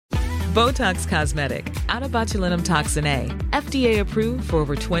Botox Cosmetic, out of botulinum toxin A, FDA approved for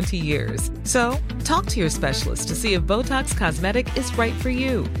over 20 years. So, talk to your specialist to see if Botox Cosmetic is right for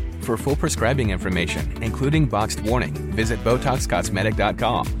you. For full prescribing information, including boxed warning, visit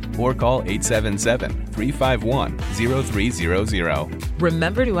BotoxCosmetic.com or call 877-351-0300.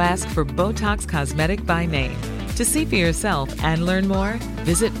 Remember to ask for Botox Cosmetic by name. To see for yourself and learn more,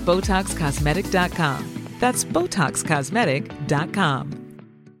 visit BotoxCosmetic.com. That's BotoxCosmetic.com.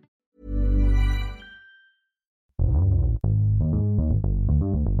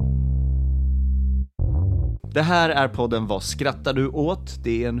 Det här är podden Vad skrattar du åt?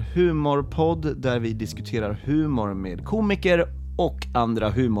 Det är en humorpodd där vi diskuterar humor med komiker och andra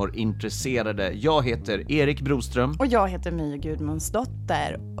humorintresserade. Jag heter Erik Broström. Och jag heter My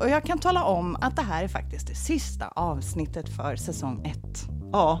Gudmundsdotter. Och jag kan tala om att det här är faktiskt det sista avsnittet för säsong 1.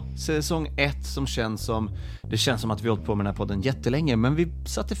 Ja, säsong 1 som känns som... Det känns som att vi har hållit på med den här podden jättelänge. Men vi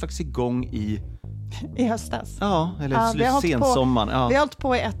satte faktiskt igång i höstas. Ja, eller sensommaren. Ja. Vi har hållit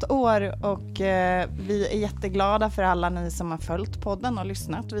på i 1 år och vi är jätteglada för alla ni som har följt podden och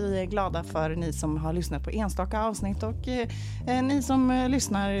lyssnat. Vi är glada för ni som har lyssnat på enstaka avsnitt och ni som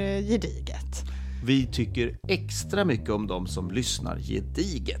lyssnar gediget. Vi tycker extra mycket om de som lyssnar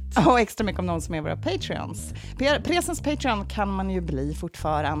gediget. Och extra mycket om de som är våra Patreons. Presens Patreon kan man ju bli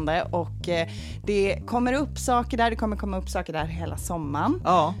fortfarande. Och det kommer upp saker där. Det kommer komma upp saker där hela sommaren.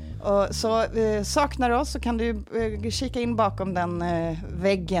 Ja. Och så saknar oss så kan du kika in bakom den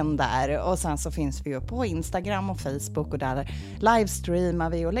väggen där. Och sen så finns vi ju på Instagram och Facebook. Och där livestreamar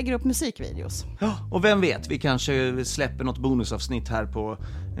vi och lägger upp musikvideos. Ja, och vem vet, vi kanske släpper något bonusavsnitt här på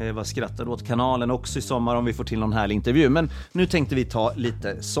Vad skrattar du åt kanalen också i sommar om vi får till någon härlig intervju. Men nu tänkte vi ta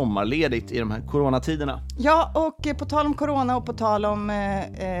lite sommarledigt i de här coronatiderna. Ja, och på tal om corona och på tal om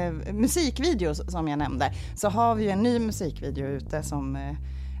musikvideos som jag nämnde, så har vi ju en ny musikvideo ute som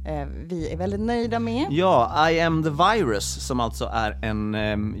vi är väldigt nöjda med. Ja, I am the virus, som alltså är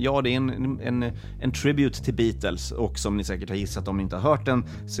en tribute till Beatles. Och som ni säkert har gissat om ni inte har hört den,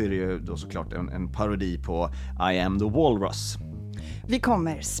 så är det ju då såklart en parodi på I am the walrus. Vi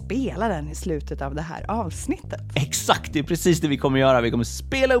kommer spela den i slutet av det här avsnittet. Exakt, det är precis det vi kommer göra. Vi kommer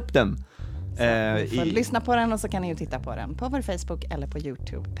spela upp den. Lyssna på den och så kan ni ju titta på den på vår Facebook eller på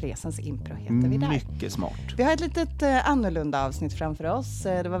YouTube. Presens Impro heter vi där. Mycket smart. Vi har ett litet annorlunda avsnitt framför oss.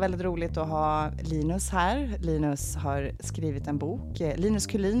 Det var väldigt roligt att ha Linus här. Linus har skrivit en bok. Linus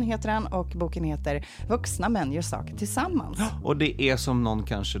Kuhlin heter han och boken heter Vuxna män gör saker tillsammans. Och det är som någon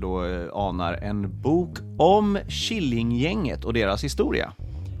kanske då anar en bok om Killinggänget och deras historia.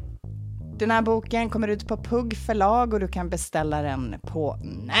 Den här boken kommer ut på Pugg förlag och du kan beställa den på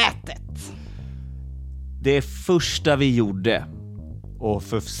nätet. Det första vi gjorde, och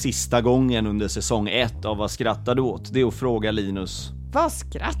för sista gången under säsong 1 av Vad skrattar du åt, det är att fråga Linus: vad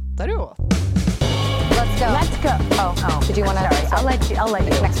skrattar du åt? Let's go. Oh. Did you want to? I'll let you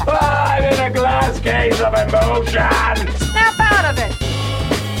next time. I'm in a glass case of emotion. Snap out of it.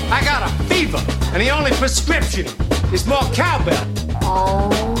 I got a fever, and the only prescription is more cowbell. Oh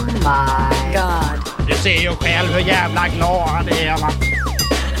my God. Du ser ju själv hur jävla glad det är, va?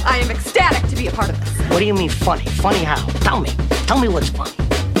 I am ecstatic to be a part of this. What do you mean funny? Funny how? Tell me what's funny.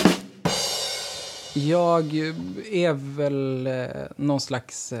 Jag är väl någon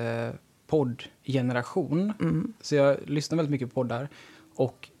slags poddgeneration. Så jag lyssnar väldigt mycket på poddar.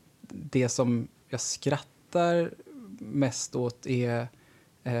 Och det som jag skrattar mest åt är...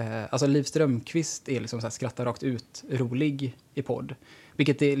 alltså Liv Strömquist är liksom så här, skrattar rakt ut rolig i podd.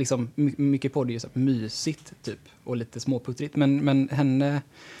 Vilket är liksom, mycket podd är ju så här mysigt typ. Och lite småputtrigt. Men henne...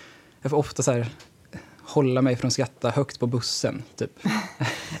 Jag får ofta så här... hålla mig från skratta högt på bussen typ.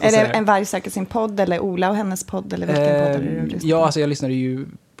 Är det en varg söker sin podd eller Ola och hennes podd eller vilken podd är det du lyssnar på? Ja, alltså jag lyssnade ju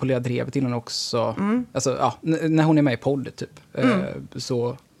på Lea Drevet innan också. Alltså, ja, när hon är med i podd typ.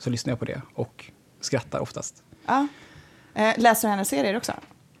 Så lyssnar jag på det och skrattar oftast. Ja. Läser du hennes serier också?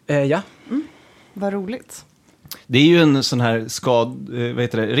 Ja. Vad roligt. Det är ju en sån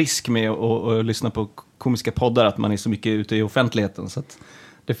här risk med att lyssna på komiska poddar, att man är så mycket ute i offentligheten, så att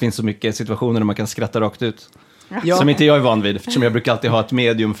det finns så mycket situationer där man kan skratta rakt ut. Ja. Som inte jag är van vid, eftersom jag brukar alltid ha ett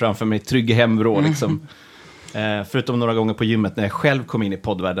medium framför mig, trygg hemvrå liksom. Förutom några gånger på gymmet när jag själv kom in i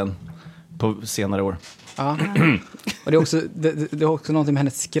poddvärlden på senare år. Ja. Och det är också någonting med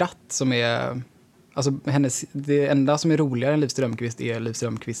hennes skratt som är... Alltså det enda som är roligare än Liv Strömquist är Liv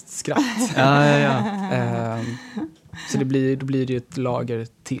Strömquists skratt. Så då blir det ju ett lager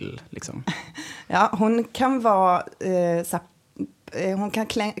till liksom. Ja, hon kan vara hon kan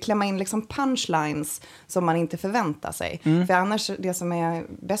klämma in liksom punchlines som man inte förväntar sig. För annars, det som är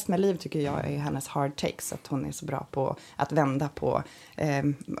bäst med Liv tycker jag är hennes hard takes. Att hon är så bra på att vända på.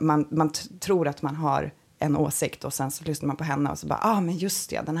 Man tror att man har en åsikt och sen så lyssnar man på henne och så bara, men just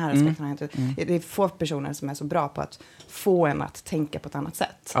det, den här aspekten har jag inte. Det är få personer som är så bra på att få en att tänka på ett annat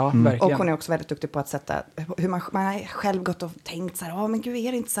sätt. Ja, verkligen. Och hon är också väldigt duktig på att sätta, hur man har själv gått och tänkt så här, men gud,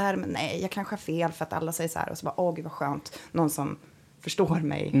 är det inte så här? Men nej, jag kanske har fel för att alla säger så här. Och så bara, gud vad skönt, någon som förstår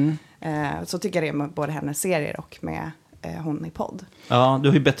mig. Så tycker jag det är med både hennes serier och med hon i podd. Ja, du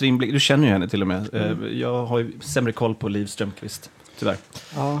har ju bättre inblick, du känner ju henne till och med. Jag har ju sämre koll på Liv Strömquist. Tyvärr.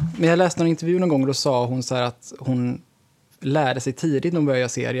 Ja, men jag läste någon intervju någon gång och då sa hon så här att hon lärde sig tidigt när hon började göra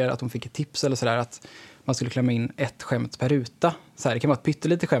serier att hon fick ett tips eller så där att man skulle klämma in ett skämt per ruta. Så här, det kan vara ett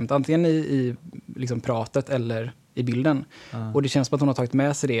pyttelite skämt, antingen i liksom pratet eller i bilden. Och det känns som att hon har tagit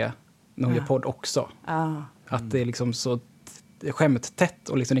med sig det när hon gör podd också. Att det är liksom så skämttätt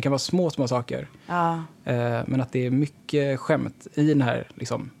och liksom, det kan vara små saker. Men att det är mycket skämt i den här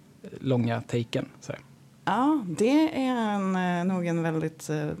liksom, långa taken. Så här. Ja, det är nog en väldigt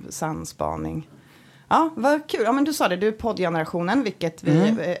sann spaning. Ja, vad kul. Ja, men du sa det, du är poddgenerationen, vilket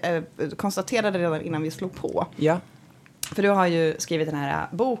vi konstaterade redan innan vi slog på. Ja. För du har ju skrivit den här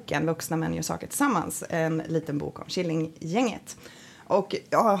boken, Vuxna män gör saker tillsammans. En liten bok om Killinggänget. Och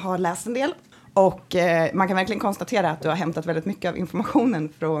jag har läst en del. Och man kan verkligen konstatera att du har hämtat väldigt mycket av informationen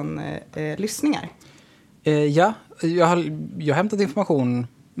från lyssningar. Ja, jag har hämtat information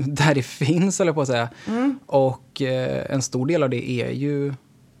där det finns, eller på att säga. Och en stor del av det är ju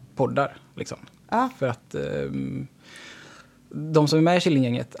poddar, liksom. För att de som är med i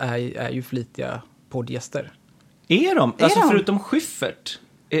Killinggänget är ju flitiga poddgäster. Är de? Alltså förutom Schyffert?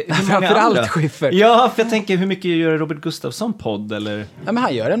 Framförallt Schyffert. Ja, för jag tänker, hur mycket gör Robert Gustafsson podd? Eller? Ja, men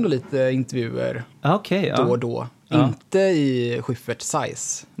han gör ändå lite intervjuer då och då. Inte i Schyffert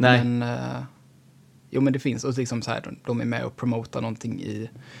size. Nej. Men, jo, men det finns. Och liksom så här, de är med och promotar någonting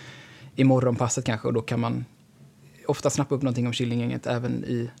i morgonpasset kanske. Och då kan man ofta snappa upp någonting om Killinggänget även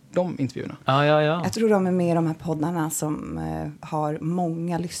i de intervjuerna. Ja. Jag tror de är med i de här poddarna som har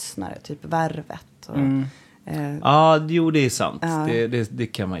många lyssnare. Typ Värvet och... Jo, det är sant. Det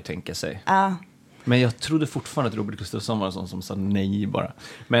kan man ju tänka sig. Men jag trodde fortfarande att Robert Gustafsson var en sån som sa nej bara.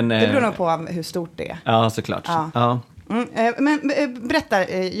 Men, det beror nog på hur stort det är. Ja, såklart. Men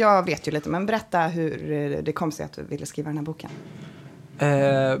berätta, jag vet ju lite, men berätta hur det kom sig att du ville skriva den här boken.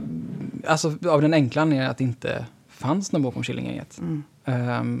 Alltså av den enkla anledningen att det inte fanns någon bok om Killinggänget.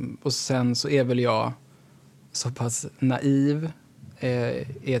 Och sen så är väl jag så pass naiv, är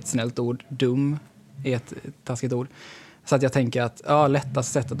ett snällt ord, dum är ett taskigt ord. Så att jag tänker att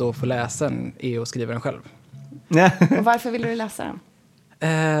lättast sättet att få läsa den är att skriva den själv. Och varför vill du läsa den?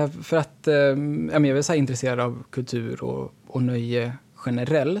 För att jag är så här intresserad av kultur och nöje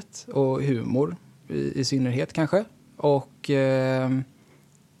generellt. Och humor i synnerhet kanske. Och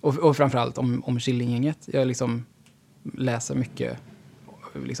framförallt om Killinggänget. Jag liksom läser mycket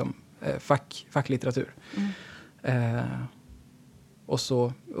liksom, facklitteratur. Och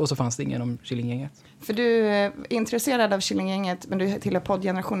så fanns det ingen om Killinggänget. För du är intresserad av Killinggänget, men du tillhör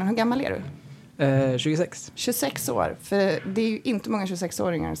poddgenerationen. Hur gammal är du? 26. 26 år. För det är ju inte många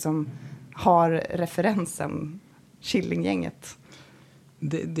 26-åringar som har referensen Killinggänget.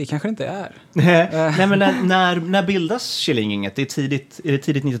 Det kanske inte är. Nej, men när bildas Killinggänget? Är det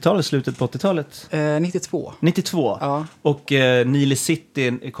tidigt 90-talet, slutet på 80-talet? 92. 92? Ja. Och Nile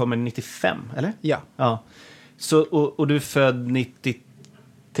City kommer 95, eller? Ja. Så, och du är född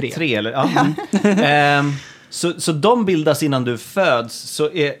 93, eller? Ja. Så de bildas innan du föds. Så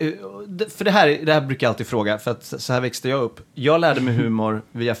för det här brukar jag alltid fråga, för att så här växte jag upp. Jag lärde mig humor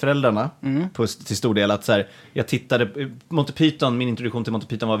via föräldrarna till stor del. Att så här, jag tittade, Monty Python, min introduktion till Monty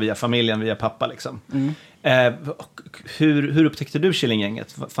Python var via familjen, via pappa liksom. Hur upptäckte du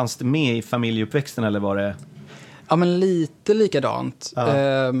Killinggänget? Fanns det med i familjeuppväxten eller var det? Ja, men lite likadant.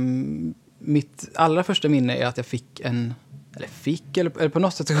 Mitt allra första minne är att jag fick eller på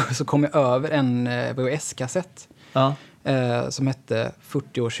något sätt så kom jag över en VHS-kassett som hette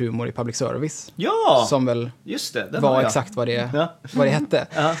 40 års humor i public service. Ja! Som väl just det, var exakt vad det hette.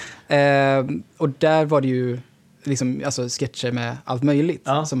 Och där var det ju liksom, alltså, sketcher med allt möjligt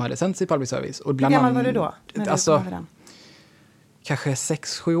som hade sänts i public service. Och hur gammal var du då? Alltså, kanske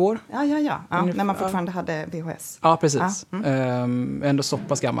 6-7 år. Ja, när man fortfarande hade VHS. Ja, precis. Ändå så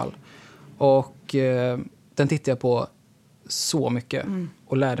pass gammal. Och den tittade jag på så mycket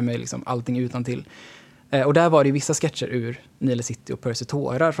och lärde mig liksom allting utantill. Och där var det vissa sketcher ur Nile City och Percy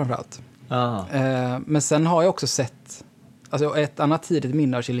Tårar framförallt. Men sen har jag också sett, alltså ett annat tidigt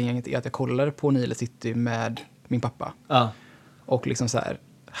minne av Killinggänget är att jag kollade på Nile City med min pappa. Och liksom så här,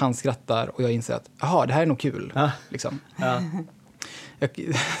 han skrattar och jag inser att jaha, det här är nog kul. Liksom.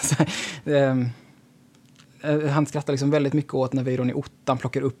 Han skrattar liksom väldigt mycket åt när Weiron i ottan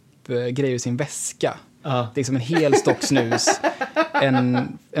plockar upp grejer i sin väska. Det är liksom en hel stock snus,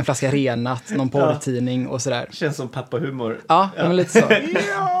 en flaska renat, någon porrtidning och sådär. Känns som pappahumor. Ja, men lite så.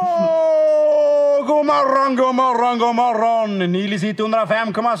 God morgon. Nili sitter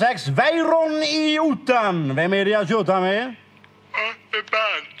 105,6. Weiron i ottan. Vem är det jag tjötar med?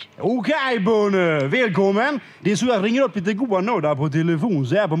 Bernt. Okej, Bunne. Välkommen. Det är så jag ringer upp lite goda nördar på telefon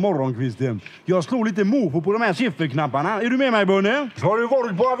så här på morgonkvisten. Jag slår lite mofo på de här sifferknapparna. Är du med mig, Bunne? Har du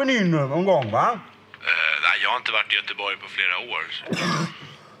varit på Avenyn någon gång, va? Nej, jag har inte varit i Göteborg på flera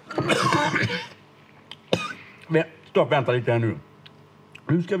år. Stopp, vänta lite här nu.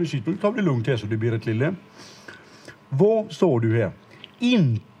 Nu ska vi sitta. Nu tar vi det lugnt här så det blir ett lille. Vad sa du här?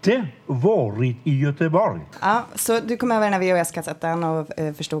 Inte varit i Göteborg. Ja, så du kom över den här VHS-kassetten och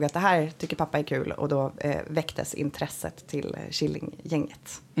förstod att det här tycker pappa är kul och då väcktes intresset till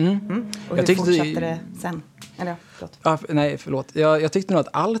Killinggänget. Och hur fortsatte det sen? Eller, förlåt. Jag tyckte nog att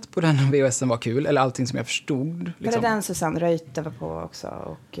allt på den VHSen var kul, eller allting som jag förstod. Liksom. Var det den Susanne Reuter var på också?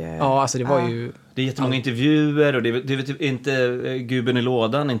 Och, ja, alltså det var ju... Det är jättemånga intervjuer och det är typ inte Gubben i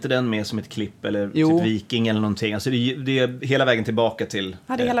lådan, inte den med som ett klipp eller typ Viking eller någonting. Alltså det är hela vägen tillbaka till...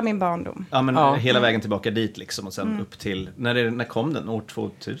 Ja, det är hela min barndom. Ja, men hela vägen tillbaka dit liksom och sen upp till... När kom den? År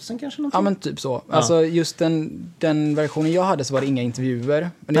 2000 kanske någonting? Ja, men typ så. Ja. Alltså just den versionen jag hade så var det inga intervjuwer.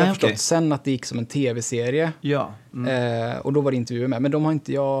 Men jag har förstått sen att det gick som en tv-serie. Ja. Och då var det intervjuer med. Men de har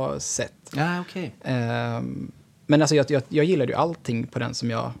inte jag sett. Ja, okej. Men alltså jag gillade ju allting på den som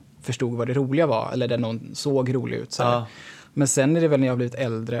jag förstod vad det roliga var. Eller där någon såg rolig ut. Så men sen är det väl när jag har blivit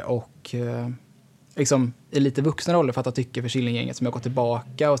äldre och liksom i lite vuxna roller för att jag tycker för Killinggänget som jag går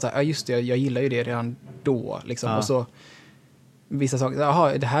tillbaka och så här, ja just det, jag gillar ju det redan då liksom. Och så vissa saker,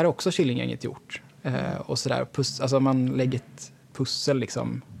 jaha, det här är också Killinggänget gjort. Och sådär, alltså man lägger ett pussel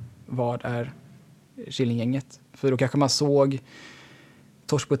liksom, vad är Killinggänget? För då kanske man såg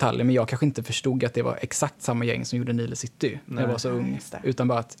Torsby och Tallinn, men jag kanske inte förstod att det var exakt samma gäng som gjorde Nile City när jag var så ung. Utan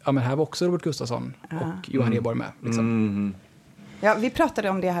bara att, ja men här var också Robert Gustafsson och Johan Rheborg med. Liksom. Ja, vi pratade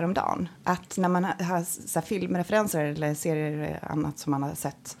om det här om dagen. Att när man har så här, filmreferenser eller serier annat som man har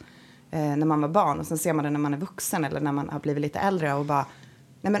sett när man var barn. Och sen ser man det när man är vuxen eller när man har blivit lite äldre och bara...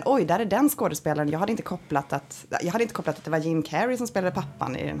 Nej men oj, där är den skådespelaren. Jag hade inte kopplat att det var Jim Carrey som spelade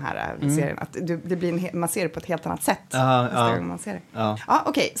pappan i den här serien. Att det blir man ser det på ett helt annat sätt. Man ser det. Ja,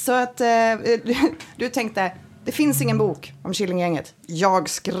 okej. Så att du tänkte, det finns ingen bok om Killinggänget. Jag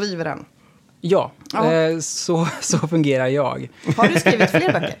skriver den. Ja, så fungerar jag. Har du skrivit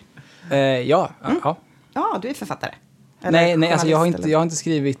fler böcker? Ja. Ja, du är författare. Nej, alltså jag har inte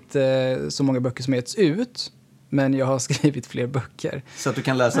skrivit så många böcker som getts ut. Men jag har skrivit fler böcker. Så att du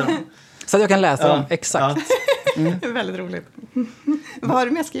kan läsa dem? Så att jag kan läsa dem, exakt. Det är väldigt roligt. Vad har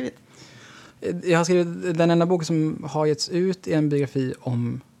du mer skrivit? Jag har skrivit, den enda boken som har getts ut är en biografi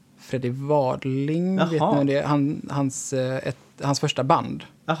om Freddy Wadling. Vet ni om det? Hans första band.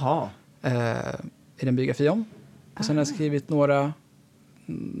 Jaha. Är det en biografi om. Och sen har jag skrivit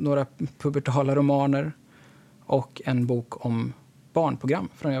några pubertala romaner. Och en bok om barnprogram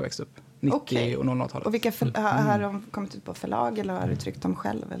från jag växte upp. 90 och 00-talet. Och vilka har de kommit ut på förlag eller har du tryckt dem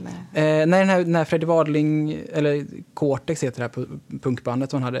själv? Eller? Nej, den här Freddy Wadling, eller Cortex heter det här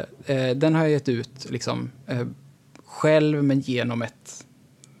punkbandet hon hade. Den har jag gett ut liksom, själv men genom ett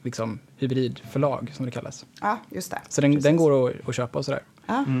liksom, hybridförlag som det kallas. Ja, just det. Så den går att köpa och sådär.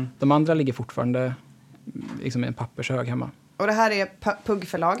 De andra ligger fortfarande liksom, i en pappershög hemma. Och det här är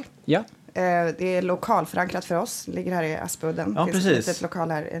Puggförlag? Ja. Det är lokalförankrat för oss. Ligger här i Aspudden. Ja, precis. Det finns ett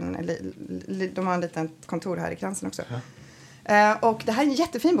lokal här. De har en liten kontor här i Kransen också. Ja. Och det här är en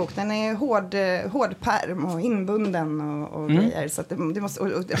jättefin bok. Den är hård pärm och inbunden och grejer. Så att det måste,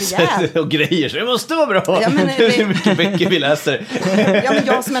 och grejer, så det måste vara bra. Ja, men, hur mycket böcker vi läser. Ja, men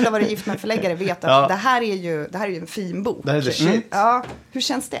jag som ändå varit gift med en förläggare vet att det här är ju en fin bok. Det här är the shit. Ja, hur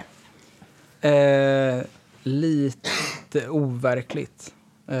känns det? Lite overkligt.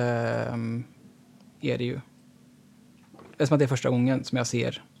 Är det ju. Det är som att det är första gången som jag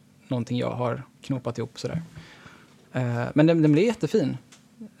ser någonting jag har knåpat ihop sådär. Men den blev jättefin.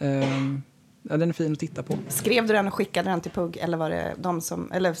 Den är fin att titta på. Skrev du den och skickade den till Pugg eller var det de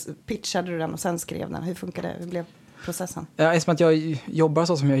som, eller pitchade du den och sen skrev den? Hur funkar det? Hur blev processen? Ja, eftersom att jag jobbar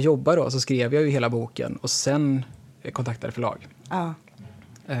så som jag jobbar då, så skrev jag ju hela boken och sen kontaktade förlag. Ja.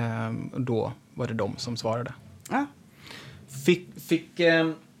 Då var det de som svarade. Ja.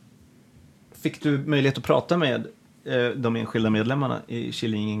 Fick du möjlighet att prata med de enskilda medlemmarna i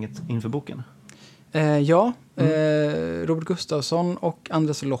Killinggänget inför boken? Robert Gustafsson och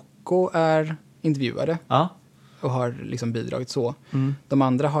Andres Locco är intervjuade. Ja. Och har liksom bidragit så. De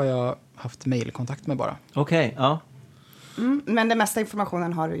andra har jag haft mejlkontakt med bara. Okej, ja. Men den mesta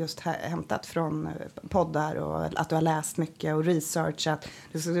informationen har du just hämtat från poddar och att du har läst mycket och researchat.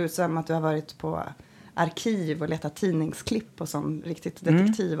 Det ser ut som att du har varit på arkiv och letat tidningsklipp och sån riktigt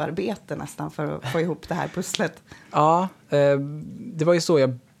detektivarbete nästan för att få ihop det här pusslet. Ja, det var ju så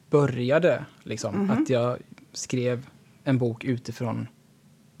jag började. Liksom, att jag skrev en bok utifrån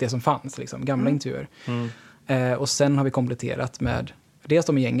det som fanns, liksom, gamla intervjuer. Och sen har vi kompletterat med dels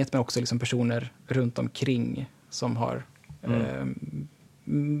de i gänget men också liksom personer runt omkring som har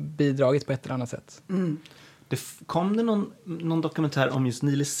bidragit på ett eller annat sätt. Kom det någon dokumentär om just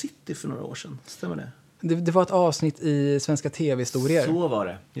Nile City för några år sedan? Stämmer det? Det var ett avsnitt i Svenska TV-historier. Så var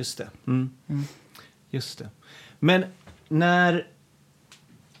det, just det. Just det. Men när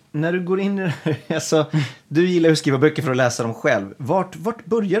du går in i det, alltså, du gillar att skriva böcker för att läsa dem själv. Vart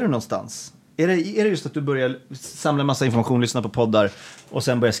börjar du någonstans? Är det just att du börjar samla massa information, lyssna på poddar och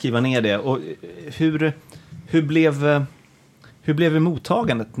sen börja skriva ner det? Och hur blev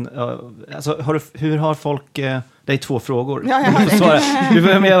mottagandet? Alltså, hur har folk... Det är 2 frågor.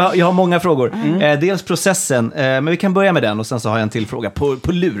 Jag har många frågor. Dels processen, men vi kan börja med den och sen så har jag en till fråga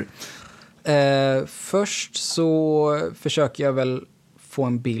på lur. Först så försöker jag väl få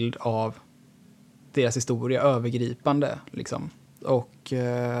en bild av deras historia övergripande. Liksom.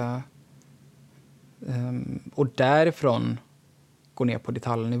 Och därifrån gå ner på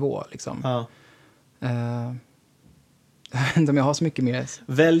detaljnivå. Liksom. Ja. Jag vet inte om jag har så mycket mer.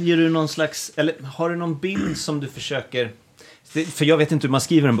 Väljer du någon slags, eller har du någon bild som du försöker, för jag vet inte hur man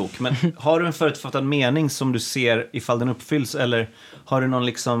skriver en bok, men har du en förutfattad mening som du ser ifall den uppfylls, eller har du någon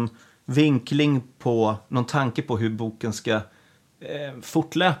liksom vinkling på, någon tanke på hur boken ska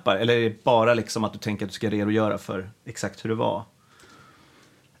fortlöpa, eller är det bara liksom att du tänker att du ska redogöra för exakt hur det var?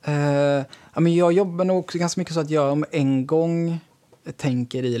 Men jag jobbar nog också ganska mycket så att jag om en gång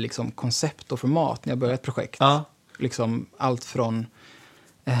tänker i liksom koncept och format när jag börjar ett projekt. Ja. Liksom allt från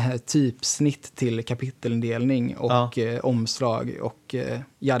typsnitt till kapitelindelning och omslag och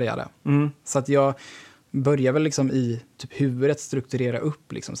jada jada. Så att jag börjar väl liksom i typ huvudet strukturera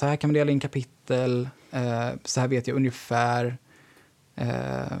upp. Liksom. Så här kan man dela in kapitel. Så här vet jag ungefär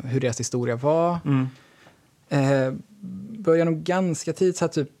hur deras historia var. Börjar nog ganska tidigt så här,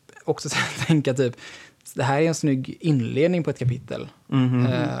 typ, också tänka typ det här är en snygg inledning på ett kapitel.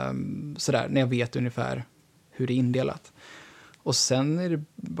 Sådär, när jag vet ungefär hur det är indelat. Och sen är det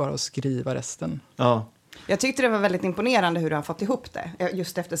bara att skriva resten. Ja. Jag tyckte det var väldigt imponerande hur du har fått ihop det.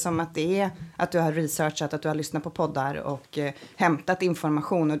 Just eftersom att det är att du har researchat, att du har lyssnat på poddar och hämtat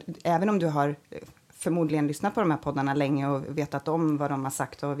information. Och även om du har förmodligen lyssnat på de här poddarna länge och vetat om vad de har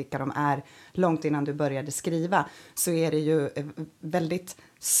sagt och vilka de är långt innan du började skriva, så är det ju väldigt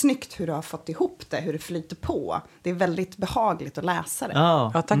snyggt hur du har fått ihop det, hur det flyter på. Det är väldigt behagligt att läsa det.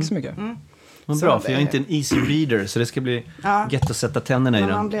 Ja, tack så mycket. Bra, för jag är inte en easy reader, så det ska bli gett att sätta tänderna i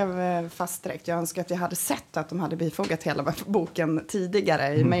den. Man blev fast direkt. Jag önskar att jag hade sett att de hade bifogat hela boken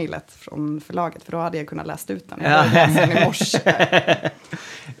tidigare i mejlet från förlaget, för då hade jag kunnat läsa ut den. Den i morse.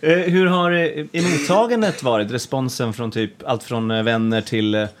 Hur har mottagandet varit? Responsen från typ allt från vänner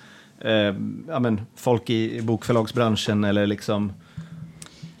till folk i bokförlagsbranschen, eller liksom...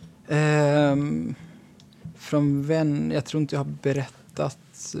 Från vänner, jag tror inte jag har berättat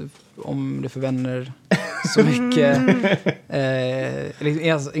om det för vänner så mycket.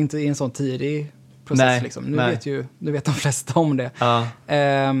 Inte i en sån tidig process. Nej, liksom. Nu vet de flesta om det. Ja.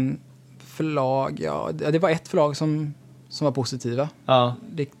 Förlag, det var ett förlag som var positiva. Ja.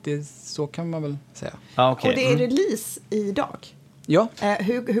 Det, så kan man väl säga. Ja, okay. Och det är release idag. Ja.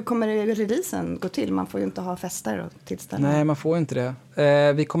 Hur kommer releasen gå till? Man får ju inte ha fester och tillställningar. Nej, man får inte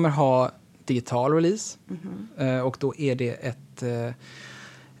det. Vi kommer ha digital release. Och då är det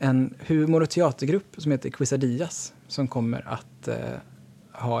en humor- och teatergrupp som heter Quesadillas som kommer att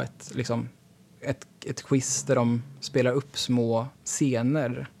ha ett quiz där de spelar upp små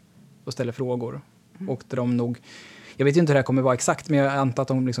scener och ställer frågor. Och där de nog, jag vet ju inte hur det här kommer vara exakt, men jag antar att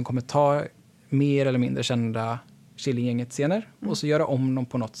de liksom kommer ta mer eller mindre kända Killinggänget-scener och så göra om dem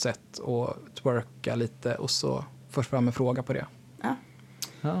på något sätt och twerka lite och så förs fram en fråga på det.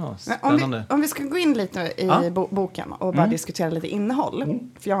 Ja, spännande. Om vi ska gå in lite i boken och bara diskutera lite innehåll.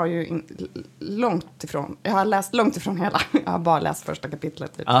 För jag har ju jag har läst långt ifrån hela. Jag har bara läst första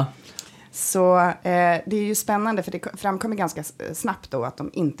kapitlet. Typ. Så det är ju spännande, för det framkommer ganska snabbt då att de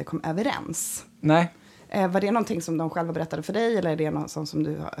inte kom överens. Nej. Var det någonting som de själva berättade för dig, eller är det något som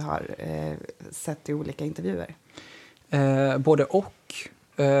du har sett i olika intervjuer? Både och.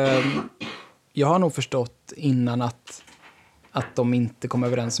 jag har nog förstått innan att de inte kom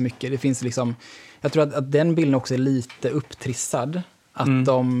överens så mycket. Det finns liksom, jag tror att den bilden också är lite upptrissad. Att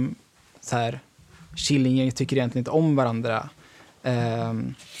de så här, Killinggänget tycker egentligen inte om varandra.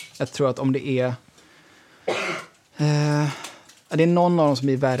 Jag tror att om det är någon av dem som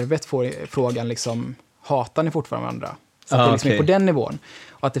i värvet får frågan liksom, hatar ni fortfarande varandra? Så att det liksom är på den nivån.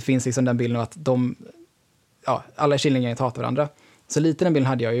 Och att det finns liksom den bilden av att alla i Killinggänget hatar varandra. Så lite den bilden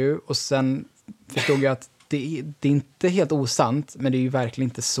hade jag ju. Och sen förstod jag att det är inte helt osant, men det är ju verkligen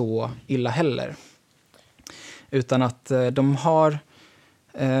inte så illa heller. Utan att de har...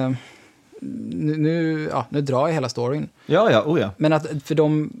 Nu drar jag hela storyn. Ja. Men att för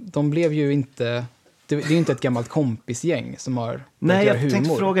de blev ju inte... Det är ju inte ett gammalt kompisgäng som har... Nej, jag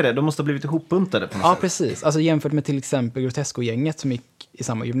tänkte fråga det. De måste ha blivit ihopbuntade på något sätt. Ja, precis. Alltså jämfört med till exempel Grotesco-gänget som gick i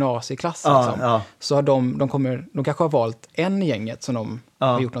samma gymnasieklass. Så har de kanske har valt en i gänget som de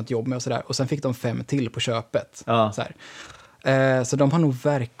har gjort något jobb med och sådär. Och sen fick de 5 till på köpet. Så här. Så de har nog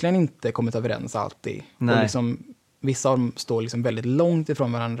verkligen inte kommit överens alltid. Nej. Och liksom, vissa av dem står liksom väldigt långt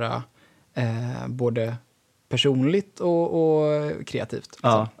ifrån varandra. Både personligt och kreativt.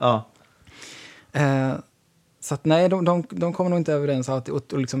 Liksom. Så att nej, de kommer nog inte överens alltid.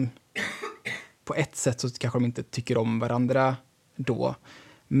 Och liksom, på ett sätt så kanske de inte tycker om varandra då.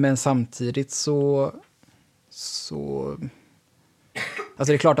 Men samtidigt så alltså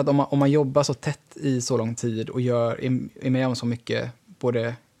det är klart att om man jobbar så tätt i så lång tid och är med om så mycket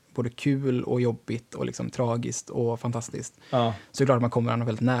både kul och jobbigt och liksom tragiskt och fantastiskt. Så är det klart att man kommer varandra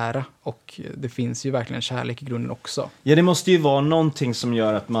väldigt nära. Och det finns ju verkligen en kärlek i grunden också. Ja, det måste ju vara någonting som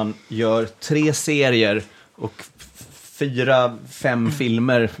gör att man gör 3 serier och 4-5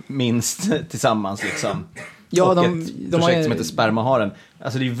 filmer minst tillsammans liksom. Ja, och ett projekt som heter Spermaharen.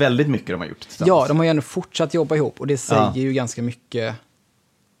 Alltså det är ju väldigt mycket de har gjort tillsammans. Ja, de har ju ändå fortsatt jobba ihop och det säger ju ganska mycket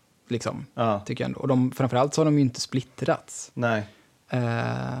liksom, tycker jag ändå. Och framförallt så har de ju inte splittrats. Nej.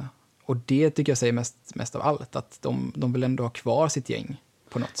 Och det tycker jag säger mest av allt, att de vill ändå ha kvar sitt gäng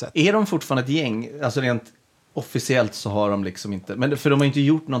på något sätt. Är de fortfarande ett gäng? Alltså rent officiellt så har de liksom inte, men för de har inte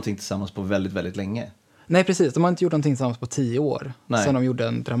gjort någonting tillsammans på väldigt, väldigt länge. Nej, precis. De har inte gjort någonting tillsammans på 10 år. Nej. Sen de gjorde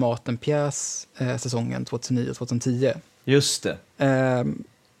en Dramatenpjäs säsongen 2009 och 2010. Just det.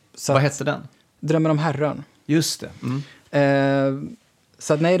 Vad hette den? Drömmen om Herren. Just det.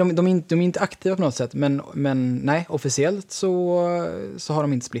 Så att nej, de är inte aktiva på något sätt. Men nej, officiellt så har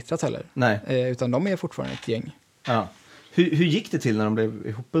de inte splittrat heller. Nej. Utan de är fortfarande ett gäng. Ja. Hur gick det till när de blev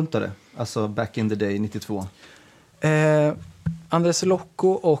ihopbuntade? Alltså back in the day, 92. Andres Locco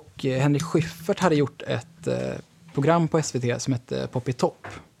och Henrik Schyffert hade gjort ett program på SVT som hette Pop i topp.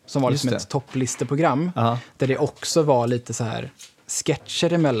 Som var liksom ett topplisteprogram. Där det också var lite så här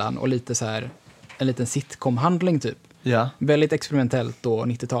sketcher emellan och lite så här en liten sitcom-handling typ. Ja. Väldigt experimentellt då,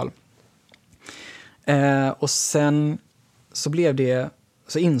 90-tal. Och sen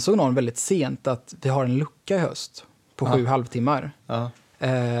så insåg någon väldigt sent att vi har en lucka i höst på 7 halvtimmar.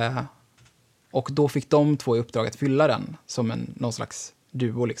 Och då fick de 2 i uppdrag att fylla den som någon slags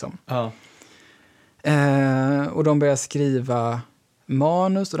duo liksom. Och de började skriva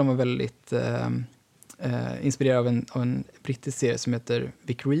manus och de var väldigt inspirerade av en brittisk serie som heter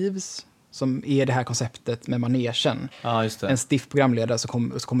Vic Reeves, som är det här konceptet med manegen. Just det. En stiff programledare så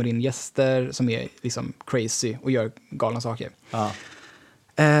kommer in gäster som är liksom crazy och gör galna saker.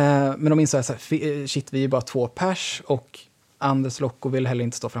 Men de insåg så här, shit, vi är bara 2 pers och Anders Locco vill heller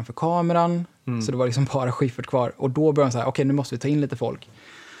inte stå framför kameran. Så det var liksom bara Schyffert kvar. Och då började de säga, okej, nu måste vi ta in lite folk.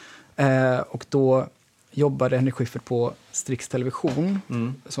 Och då jobbade Henrik Schyffert på Strix Television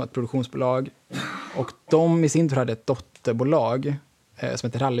som ett produktionsbolag. Och de i sin tur hade ett dotterbolag som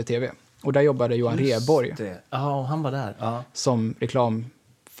heter Rally TV. Och där jobbade Johan Rheborg. Ja, han var där. Som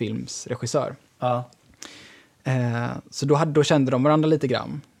reklamfilmsregissör. Så då kände de varandra lite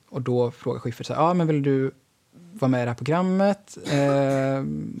grann. Och då frågade Schyffert så här, men vill du vara med i det här programmet?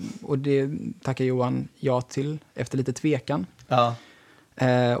 Och det tackar Johan ja till efter lite tvekan.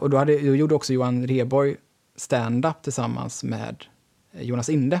 Och då gjorde också Johan Rheborg stand-up tillsammans med Jonas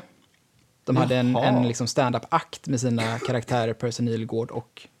Inde. De hade en liksom stand-up-akt med sina karaktärer Percy Nilegård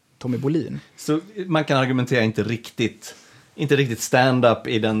och Tommy Bolin. Så man kan argumentera inte riktigt stand-up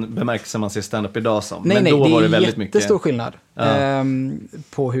i den bemärkelse man ser stand-up idag som. Nej, men då var det väldigt mycket. Det är jättestor skillnad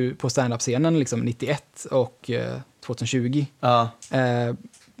på stand-up-scenen liksom 91 och 2020.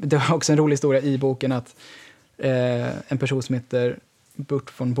 Det var också en rolig historia i boken att en person som heter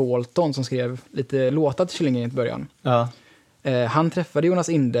Burt von Bolton som skrev lite låtar till Killinggänget i början. Han träffade Jonas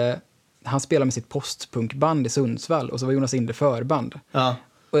Inde. Han spelade med sitt postpunkband i Sundsvall och så var Jonas Inde förband.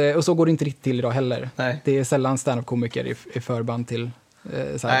 Och så går det inte riktigt till idag heller. Nej. Det är sällan stand-up-komiker i förband till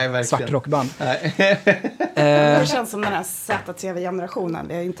svart rockband. Det känns som den här ZTV-generationen.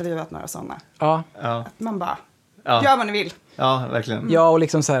 Jag har intervjuat några sådana. Ja. Att man bara, gör vad ni vill. Ja, verkligen. Ja, och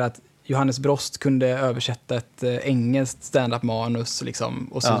liksom så här att Johannes Brost kunde översätta ett engelskt stand-up-manus liksom,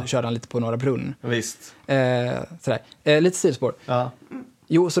 och så körde han lite på Norra Brunn. Visst. Lite sidospår. Ja.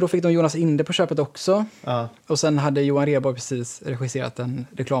 Jo, så då fick de Jonas Inde på köpet också. Ja. Och sen hade Johan Rheborg precis regisserat en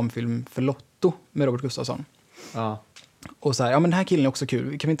reklamfilm för Lotto med Robert Gustafsson. Ja. Och så här, men den här killen är också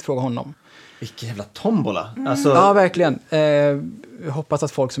kul, kan vi inte fråga honom? Vilken jävla tombola. Alltså... Ja, verkligen. Jag hoppas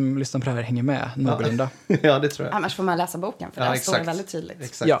att folk som lyssnar på det här hänger med någorlunda. Ja, det tror jag. Annars får man läsa boken, för där står det väldigt tydligt.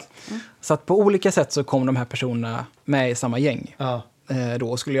 Exakt. Ja. Så att på olika sätt så kom de här personerna med i samma gäng. Ja.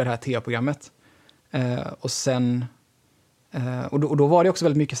 Då skulle göra det här tv-programmet. Och sen... Och då var det också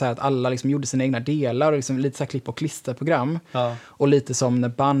väldigt mycket så här att alla liksom gjorde sina egna delar och liksom lite så här klipp- och klisterprogram. Ja. Och lite som när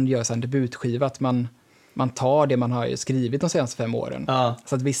band gör så en debutskiva, att man tar det man har skrivit de senaste 5 åren. Ja.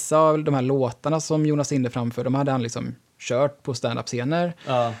 Så att vissa av de här låtarna som Jonas Inde framför, de hade han liksom kört på stand-up-scener.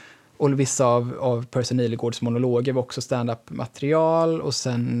 Ja. Och vissa av Percy Nilegårds monologer var också stand-up-material. Och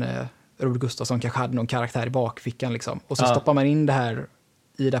sen Robert Gustafsson kanske hade någon karaktär i bakfickan. Liksom. Och så stoppar man in det här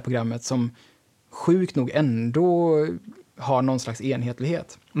i det här programmet som sjukt nog ändå har någon slags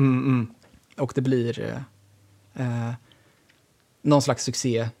enhetlighet. Och det blir någon slags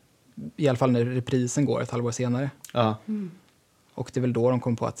succé, i alla fall när reprisen går ett halvår senare. Ja. Och det är väl då de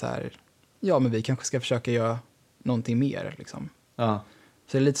kom på att så här, men vi kanske ska försöka göra någonting mer. Liksom. Ja.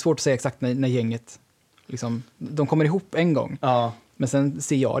 Så det är lite svårt att säga exakt när gänget, liksom, de kommer ihop en gång. Ja. Men sen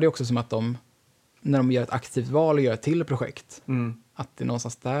ser jag det också som att när de gör ett aktivt val och gör ett till projekt, att det är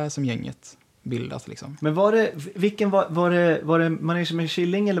någonstans där som gänget bildas liksom. Men var det Manege med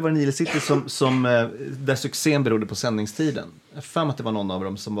Killing eller var det Nile City som där succén berodde på sändningstiden? Jag fan att det var någon av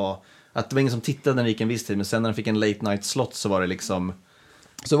dem som var, att det var ingen som tittade när det gick en viss tid, men sen när de fick en late night slot så var det liksom...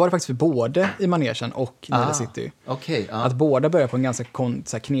 Så var det faktiskt för både i Manegen och Nile City. Okay, att båda började på en ganska så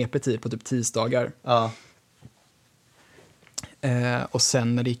här knepig tid på typ tisdagar. Och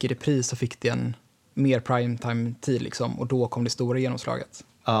sen när det gick i repris så fick det en mer primetime-tid liksom, och då kom det stora genomslaget.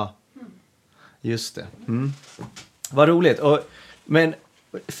 Ja. Just det. Vad roligt. Men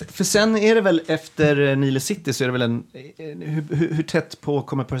för sen är det väl efter Nile City så är det väl hur tätt på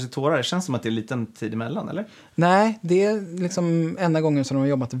kommer Percy Tårar? Det känns som att det är en liten tid emellan, eller? Nej, det är liksom enda gången som de har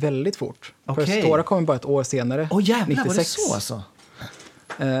jobbat väldigt fort. Okay. Percy Tårar kommer bara ett år senare. Jävlar, 96. Var det så alltså?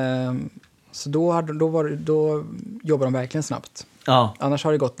 Så då jobbar de verkligen snabbt. Ja. Annars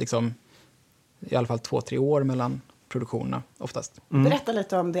har det gått liksom i alla fall 2-3 år mellan produktionerna oftast. Berätta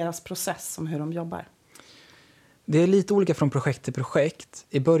lite om deras process, om hur de jobbar. Det är lite olika från projekt till projekt.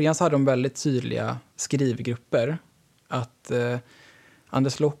 I början så hade de väldigt tydliga skrivgrupper. Att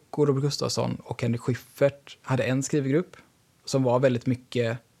Anders Lock och Robert Gustafsson och Henrik Schyffert hade en skrivgrupp som var väldigt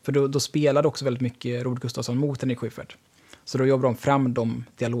mycket... För då spelade också väldigt mycket Robert Gustafsson mot Henrik Schyffert. Så då jobbade de fram de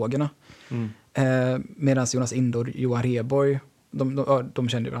dialogerna. Medan Jonas Inde och Johan Rheborg, de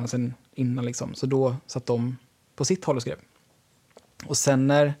kände varandra sedan innan. Liksom. Så då satt de på sitt håll och skrev. Och sen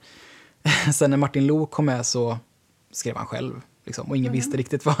när Martin Lok kom med så skrev han själv. Liksom, och ingen visste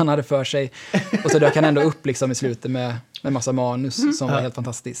riktigt vad han hade för sig. Och så dök han ändå upp liksom, i slutet med en massa manus som var helt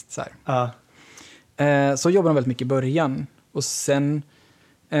fantastiskt. Så här. Så jobbade de väldigt mycket i början. Och sen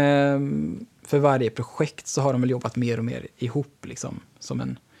för varje projekt så har de väl jobbat mer och mer ihop. Liksom,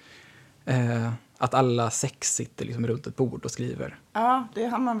 som att alla 6 sitter liksom runt ett bord och skriver. Ja, det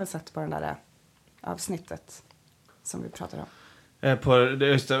har man väl sett på det där avsnittet som vi pratade om.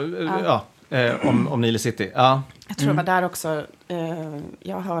 Om Nile City. Ja. Jag tror det var där också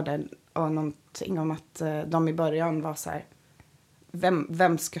jag hörde någonting om att de i början var så här,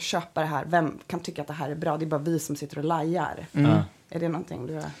 vem ska köpa det här? Vem kan tycka att det här är bra? Det är bara vi som sitter och lajar. Är det någonting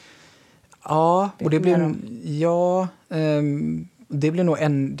du har? Ja, och det blir det blir nog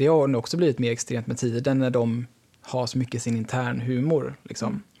det har nog också blivit mer extremt med tiden när de har så mycket sin intern humor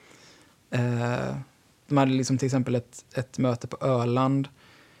liksom. De hade liksom till exempel ett möte på Öland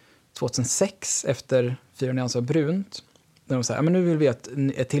 2006 efter 4 nyanser av brunt. Där de sa, men nu vill vi ha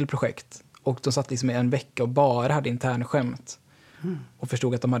ett till projekt. Och de satt liksom i en vecka och bara hade intern skämt. Och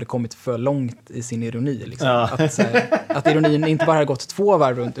förstod att de hade kommit för långt i sin ironi. Liksom. Att ironin inte bara hade gått 2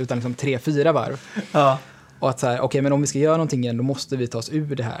 varv runt utan liksom 3-4 varv. Ja. Och att okej, men om vi ska göra någonting igen då måste vi ta oss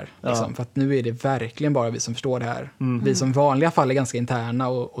ur det här. Liksom, för att nu är det verkligen bara vi som förstår det här. Vi som i vanliga fall är ganska interna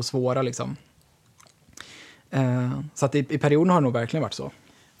och svåra liksom. Så att i perioden har det nog verkligen varit så.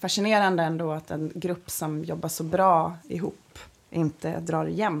 Fascinerande ändå att en grupp som jobbar så bra ihop inte drar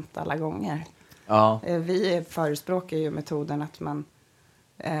jämnt alla gånger. Ja. Vi förespråkar ju metoden att man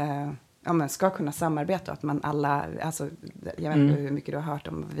ska kunna samarbeta. Att man alla, alltså, jag vet inte hur mycket du har hört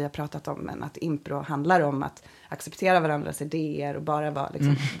om vad vi har pratat om, men att impro handlar om att acceptera varandras idéer och bara vara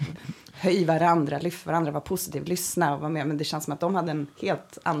liksom, höj varandra, lyft varandra, vara positiv, lyssna och vara med. Men det känns som att de hade en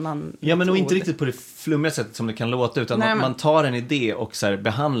helt annan Ja, men nog metod. inte riktigt på det flummiga sättet som det kan låta, utan man tar en idé och så här,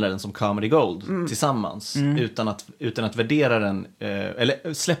 behandlar den som comedy gold tillsammans, utan att värdera den,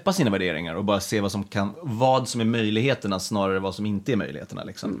 eller släppa sina värderingar och bara se vad som är möjligheterna snarare än vad som inte är möjligheterna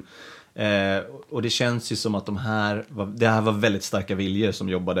liksom. Och det känns ju som att det här var väldigt starka viljor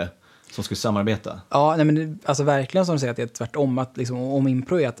som skulle samarbeta. Ja, nej, men alltså verkligen som du säger att det är tvärtom. Att liksom, om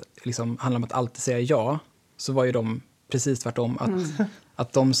impro är att liksom, handlar om att alltid säga ja, så var ju de precis tvärtom.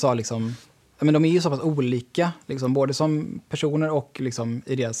 Att de sa liksom, men de är ju så pass olika, liksom, både som personer och liksom,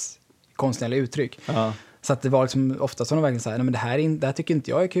 i deras konstnärliga uttryck. Ja. Så att det var liksom, ofta som de verkligen sa, nej, men det här tycker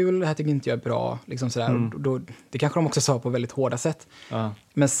inte jag är kul, det här tycker inte jag är bra. Liksom sådär. Det kanske de också sa på väldigt hårda sätt. Ja.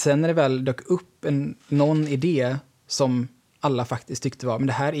 Men sen när det väl dök upp någon idé som alla faktiskt tyckte var, men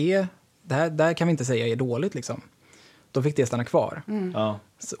det här kan vi inte säga är dåligt liksom. Då fick det stanna kvar. Ja.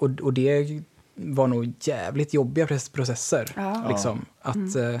 Och det var nog jävligt jobbiga processer. Ja. Liksom,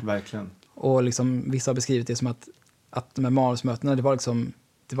 verkligen. Och liksom, vissa har beskrivit det som att de här manusmötena, det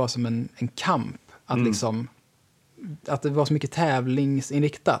var som en kamp. Att det var så mycket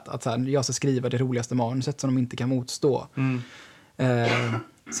tävlingsinriktat. Att så här, jag ska skriva det roligaste manuset som de inte kan motstå.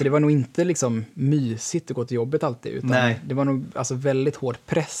 Så det var nog inte liksom mysigt att gå till jobbet alltid. Utan det var nog alltså väldigt hård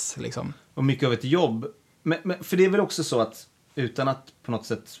press. Liksom. Och mycket av ett jobb. Men för det är väl också så att utan att på något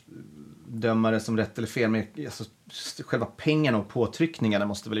sätt döma det som rätt eller fel, men alltså, själva pengarna och påtryckningarna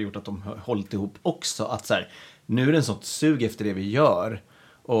måste väl ha gjort att de har hållit ihop också. Att så här, nu är det en sånt sug efter det vi gör.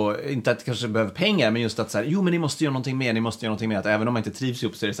 Och inte att det kanske behöver pengar, men just att så här, jo men ni måste göra någonting mer, Att även om man inte trivs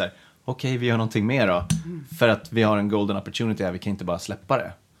ihop så är det så här, okej, vi gör någonting mer då. För att vi har en golden opportunity här, vi kan inte bara släppa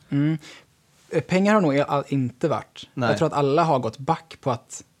det. Pengar har nog inte varit. Nej. Jag tror att alla har gått back på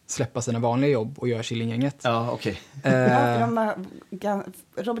att släppa sina vanliga jobb och göra Killinggänget. Ja, okej.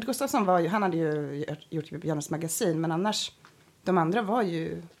 Robert Gustafsson han hade ju gjort Björnes magasin, men annars, de andra var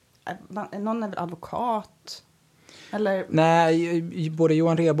ju, någon är väl advokat? Eller? Nej, både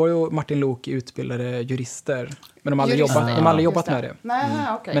Johan Rheborg och Martin Lok är utbildade jurister. Men de har aldrig jobbat med det. Nej,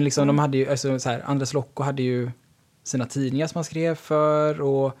 okay. Men liksom, de hade ju, alltså, så här, Andres Lokko hade ju sina tidningar som han skrev för.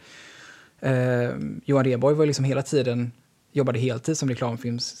 Och Johan Rheborg var liksom hela tiden, jobbade heltid som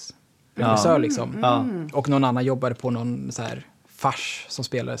reklamfilmsregissör. Liksom. Och någon annan jobbade på någon så här fars som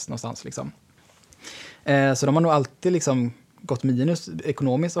spelades någonstans. Liksom. Så de har nog alltid liksom gått minus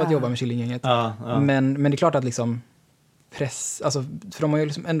ekonomiskt av att jobba med Killinggänget. Men det är klart att liksom press, alltså, för de har ju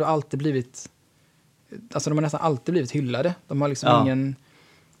liksom ändå alltid blivit, alltså de har nästan alltid blivit hyllade. De har liksom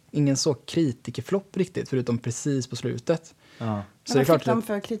ingen så kritikerflopp riktigt, förutom precis på slutet. Så vad fick de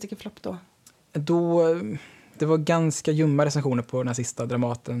för kritikerflopp då? Det var ganska ljumma recensioner på den här sista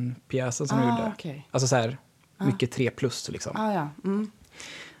Dramaten-pjäsen som de gjorde. Okay. Alltså så här, mycket 3+ liksom.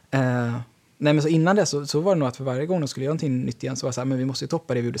 Nej, men så innan det så var det nog att för varje gång de skulle göra någonting nytt igen så var det så här, men vi måste ju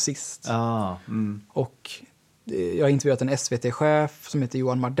toppa det vi gjorde sist. Och jag har intervjuat en SVT-chef som heter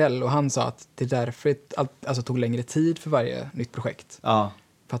Johan Mardell, och han sa att det därför alltså tog längre tid för varje nytt projekt.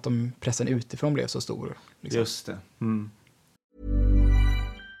 För att pressen utifrån blev så stor. Liksom. Just det.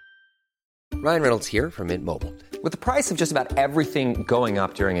 Ryan Reynolds here from Mint Mobile. With the price of just about everything going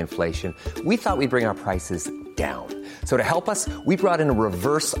up during inflation, we thought we'd bring our prices down. So to help us, we brought in a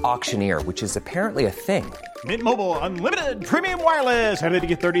reverse auctioneer, which is apparently a thing. Mint Mobile Unlimited Premium Wireless. How to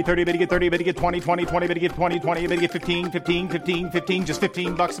get 30, 30, bit to get 30, bit to get 20, 20, 20, bit to get 20, 20, bit to get 15, 15, 15, 15, just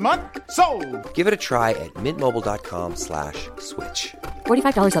 $15 a month? Sold! Give it a try at mintmobile.com/switch.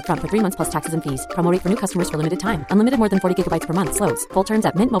 $45 up front for 3 months plus taxes and fees. Promo rate for new customers for limited time. Unlimited more than 40 gigabytes per month. Slows full terms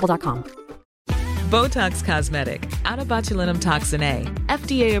at mintmobile.com. Botox Cosmetic, out of botulinum toxin A,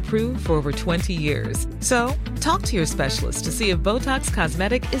 FDA approved for over 20 years. So, talk to your specialist to see if Botox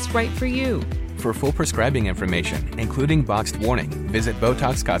Cosmetic is right for you. For full prescribing information, including boxed warning, visit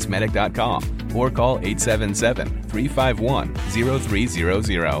BotoxCosmetic.com or call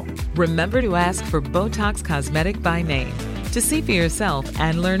 877-351-0300. Remember to ask for Botox Cosmetic by name. To see for yourself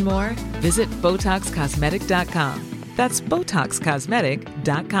and learn more, visit BotoxCosmetic.com. That's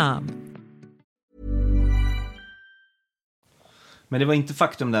BotoxCosmetic.com. Men det var inte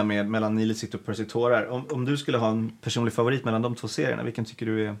faktum där mellan Nilesitt och Percy Tårar. Om du skulle ha en personlig favorit mellan de två serierna, vilken tycker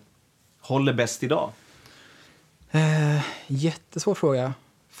du håller bäst idag? Jättesvår fråga.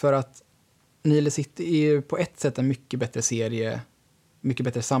 För att Nilesitt är på ett sätt en mycket bättre serie. Mycket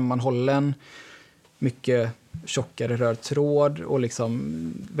bättre sammanhållen. Mycket tjockare röd tråd. Och liksom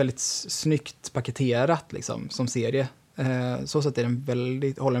väldigt snyggt paketerat liksom, som serie. Så sätt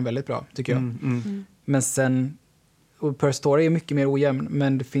är håller den väldigt bra, tycker jag. Men sen, och Per Story är mycket mer ojämn,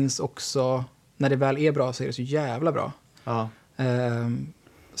 men det finns också, när det väl är bra så är det så jävla bra. Ja.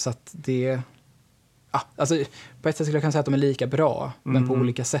 Så att det... alltså, på ett sätt skulle jag kunna säga att de är lika bra, men på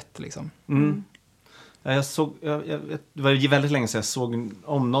olika sätt liksom. Jag såg, det var väldigt länge sedan jag såg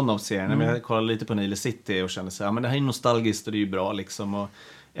om någon av serierna, men jag kollade lite på Nile City och kände så här, men det här är nostalgiskt och det är ju bra liksom. Och,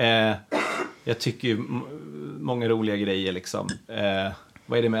 jag tycker ju många roliga grejer liksom.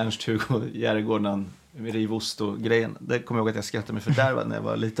 Vad är det med Ernst-Hugo Järegård med rivost och grejen? Det kommer jag ihåg att jag skrattade mig fördärvad när jag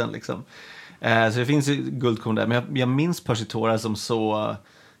var liten liksom. Så det finns ju guldkorn där, men jag minns Percy Tora som så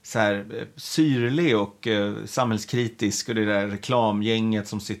här syrlig och samhällskritisk, och det där reklamgänget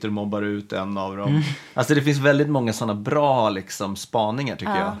som sitter och mobbar ut en av dem. Alltså det finns väldigt många sådana bra liksom spaningar,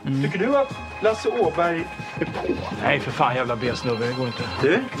 tycker jag. Tycker du att Lasse Åberg är på? Nej, för fan, jävla B-snubbe, det går inte.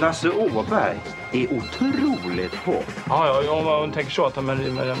 Du, Lasse Åberg är otroligt på. Ja, man tänker så att han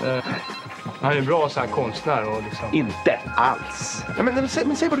är en bra så här konstnär och liksom... Inte alls. Ja, men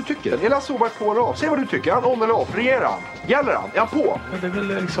säg vad du tycker. Är Lasse Åberg på eller av? Säg vad du tycker. Han on eller off? Regerar han? Gäller han? Är han på? Ja, det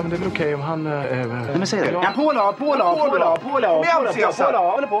är väl okej om han... Men säg det. Är han på eller av? På eller av? På eller av? På eller av?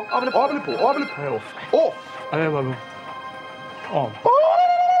 Av eller på? Av eller på? Av eller på? Av eller på? Off. Off! Ja, det är bara... Av.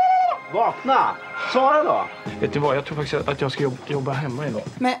 Vakna! Svara då! Vet du vad, jag tror faktiskt att jag ska jobba hemma idag.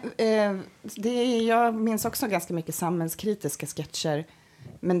 Men jag minns också ganska mycket samhällskritiska sketcher.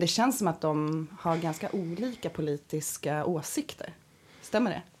 Men det känns som att de har ganska olika politiska åsikter.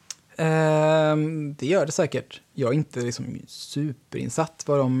 Stämmer det? Det gör det säkert. Jag är inte liksom superinsatt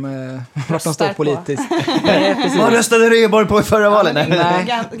vart de står politiskt. Vad röstade Röborg på i förra valet? Nej.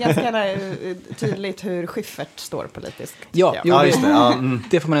 Ganska tydligt hur Schyffert står politiskt. Ja, just det.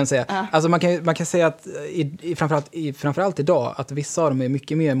 Det får man ändå säga. Alltså man kan säga att framförallt idag att vissa av dem är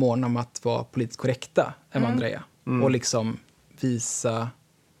mycket mer måna om att vara politiskt korrekta än andra är. Och liksom visa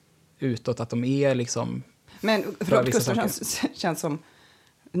utåt att de är liksom... Men Robert Gustafsson känns som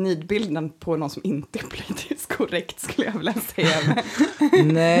nidbilden på någon som inte är politiskt korrekt, skulle jag vilja säga.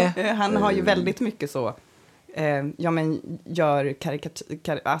 Nej. Han har ju väldigt mycket så... gör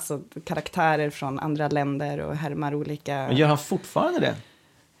karaktärer från andra länder och härmar olika... Men gör han fortfarande det?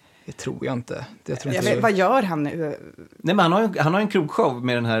 Det tror jag inte. Vad gör han nu? Nej, men han har en krogshow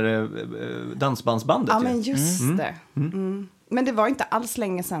med den här dansbandsbandet. Ja, men just det. Men det var inte alls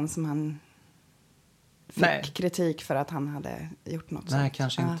länge sedan som han fick kritik för att han hade gjort något sånt. Nej,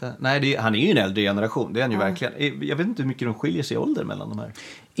 kanske inte. Nej, han är ju en äldre generation. Det är han ju verkligen. Jag vet inte hur mycket de skiljer sig i ålder mellan de här.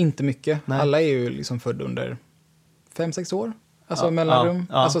 Inte mycket. Nej. Alla är ju liksom född under 5-6 år. Alltså mellanrum.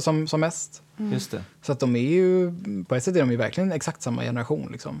 Alltså som mest. Just det. Så att de är ju, på ett sätt är de ju verkligen exakt samma generation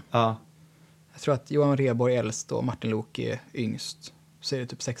liksom. Ja. Jag tror att Johan Rheborg är äldst och Martin Lok är yngst. Så är det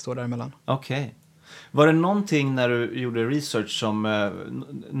typ 6 år däremellan. Okej. Var det någonting när du gjorde research som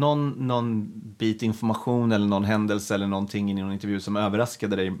någon bit information eller någon händelse eller någonting i någon intervju som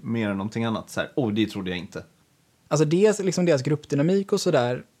överraskade dig mer än någonting annat? Så här, det trodde jag inte. Alltså deras gruppdynamik och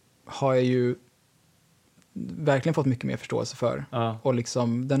sådär har jag ju verkligen fått mycket mer förståelse för. Ja. Och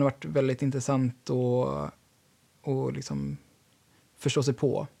liksom, den har varit väldigt intressant och liksom förstå sig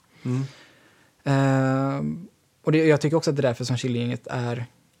på. Och jag tycker också att det är därför som Killinggänget är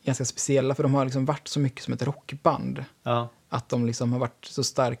ganska speciella, för de har liksom varit så mycket som ett rockband. Ja. Att de liksom har varit så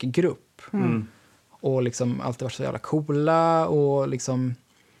stark grupp. Och liksom alltid varit så jävla coola och liksom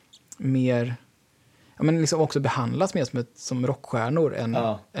mer, ja, men liksom också behandlas mer som rockstjärnor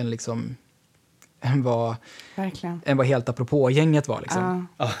än liksom än vad helt apropå-gänget var liksom.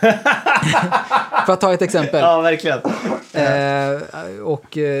 För att ta ett exempel. Ja, verkligen.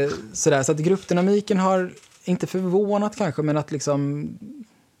 Och sådär, så att gruppdynamiken har inte förvånat kanske, men att liksom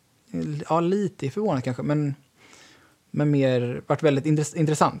lite förvånat kanske, men mer varit väldigt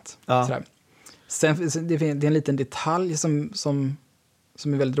intressant. Ja. Sådär. Sen det är en liten detalj som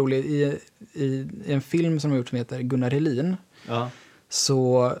är väldigt rolig i en film som de har gjort som heter Gunnar Helin. Ja.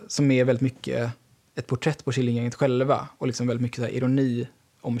 Som är väldigt mycket ett porträtt på Killinggänget själva och liksom väldigt mycket så här ironi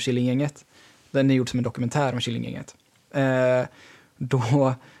om Killinggänget. Den är gjord som en dokumentär om Killinggänget.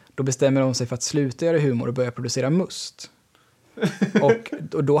 Då bestämmer de sig för att sluta göra humor och börja producera must.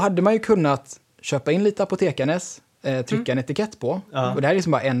 Och då hade man ju kunnat köpa in lite Apotekarnes, trycka en etikett på. Ja. Och det här är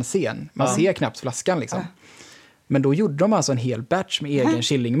liksom bara en scen. Man ser knappt flaskan liksom. Men då gjorde de alltså en hel batch med egen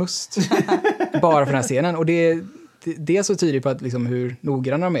killingmust. Bara för den här scenen. Och det är så tydligt på att liksom hur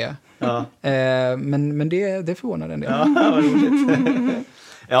noggranna de är. Ja. Men det förvånade en del. Ja, vad roligt.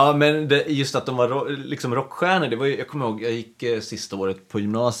 Ja, men just att de var liksom rockstjärnor, det var ju, jag kommer ihåg, jag gick sista året på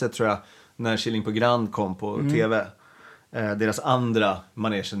gymnasiet tror jag, när Killing på Grand kom på tv. deras andra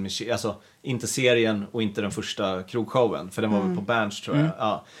manegen med alltså inte serien och inte den första krogshowen, för den var väl på Berns tror jag.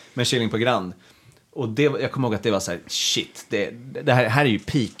 Ja, men Killing på Grand. Och jag kommer ihåg att det var så här, shit, det här är ju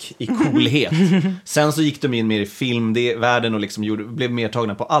peak i coolhet. Sen så gick de in mer i filmvärlden och liksom blev mer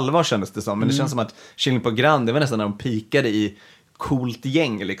tagna på allvar, kändes det som. Men det känns som att Killing på Grand, det var nästan när de peakade i coolt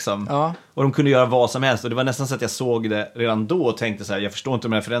gäng liksom. Ja. Och de kunde göra vad som helst. Och det var nästan så att jag såg det redan då och tänkte så här, jag förstår inte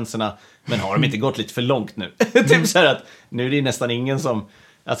de här referenserna, men har de inte gått lite för långt nu? Typ så här att nu är det nästan ingen som,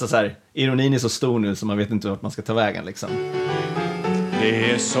 alltså så här, ironin är så stor nu så man vet inte vart man ska ta vägen liksom.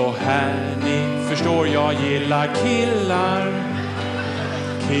 Det är så här ni förstår, jag gillar killar.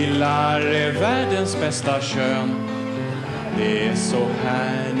 Killar är världens bästa kön. Det är så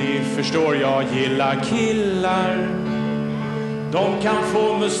här ni förstår, jag gillar killar. De kan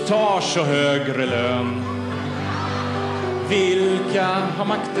få mustasch och högre lön. Vilka har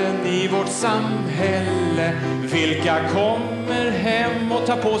makten i vårt samhälle? Vilka kommer hem och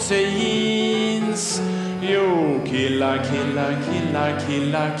tar på sig jeans? Jo, killar, killar, killar,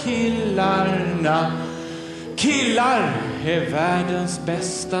 killar, killarna. Killar är världens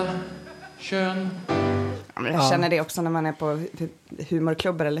bästa kön. Jag känner det också när man är på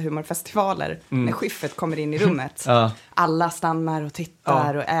humorklubbar eller humorfestivaler. När Schiffert kommer in i rummet. Alla stannar och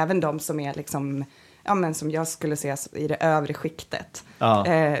tittar. Och även de som är liksom, ja, men som jag skulle säga i det övre skiktet.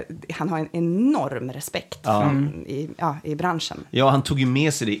 Han har en enorm respekt i branschen. Ja, han tog ju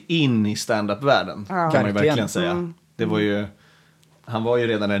med sig det in i stand-up-världen. Kan man ju verkligen säga. Det var ju... Han var ju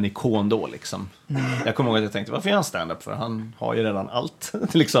redan en ikon då liksom. Jag kommer ihåg att jag tänkte, varför är han stand-up? För han har ju redan allt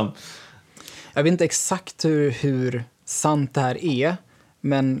liksom. Jag vet inte exakt hur sant det här är.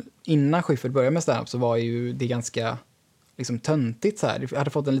 Men innan Schiffert började med stand-up så var ju det ganska liksom töntigt så här. Jag hade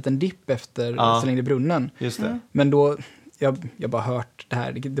fått en liten dipp efter Så länge i brunnen. Just det. Men då, jag bara hört det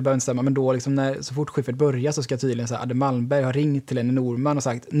här, det behöver inte stämma. Men då liksom så fort Schiffert börjar så ska tydligen så här, Adde Malmberg har ringt till en Norman och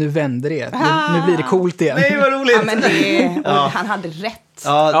sagt, nu vänder det. Nu blir det coolt igen. Nej, vad roligt! Ja, men han hade rätt.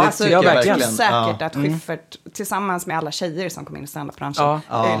 Ja, alltså, jag verkligen. tror säkert att Schiffert tillsammans med alla tjejer som kom in i stand-up-branschen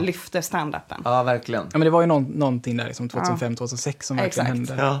lyfte stand-upen. Ja, verkligen. Ja, men det var ju någonting där liksom 2005-2006 som verkligen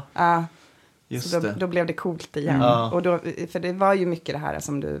hände. Ja. Så då blev det coolt igen. Och då, för det var ju mycket det här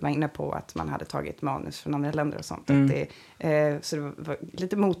som du var inne på, att man hade tagit manus från andra länder och sånt. Så det var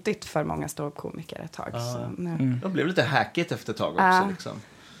lite motigt för många ståuppkomiker ett tag. Det blev lite hackigt efter ett tag också. Liksom.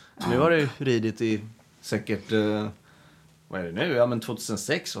 Nu har det ridit i säkert... vad är det nu? Ja, men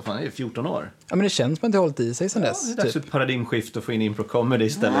 2006, vad fan är det? 14 år? Ja, men det känns som att det har hållit i sig sen dess. Det är dags för ett paradigmskift och få in impro-comedy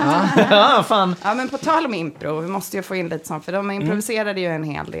istället. Fan. Ja, men på tal om impro, vi måste ju få in lite sånt, för de improviserade ju en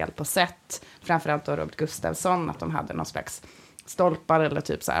hel del på set. Framförallt då Robert Gustafsson, att de hade någon slags stolpar eller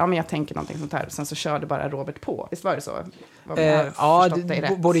typ så här, ja men jag tänker någonting sånt här. Sen så körde bara Robert på. Visst var det så?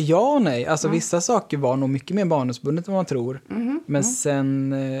 Både ja och nej. Alltså vissa saker var nog mycket mer manusbundet än man tror. Men sen,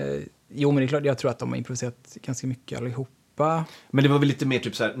 men det är klart, jag tror att de har improviserat ganska mycket allihopa. Men det var väl lite mer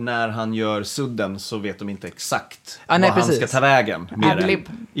typ så här, när han gör sudden så vet de inte exakt vad han ska ta vägen. Adlib.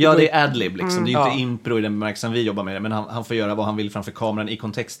 Ja, det är adlib liksom. Det är ju inte impro i den bemärkelsen vi jobbar med det, men han får göra vad han vill framför kameran i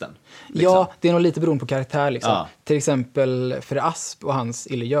kontexten. Liksom. Ja, det är nog lite beroende på karaktär liksom. Till exempel för Asp och hans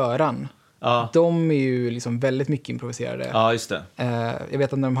Ille Göran. De är ju liksom väldigt mycket improviserade. Ja, just det. Jag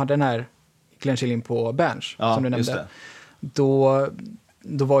vet att när de hade den här Killing på Berns, som du nämnde,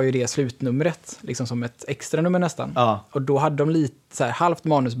 då var ju det slutnumret liksom som ett extra nummer nästan. Och då hade de lite så här halvt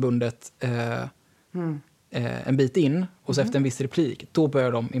manusbundet en bit in, och så efter en viss replik då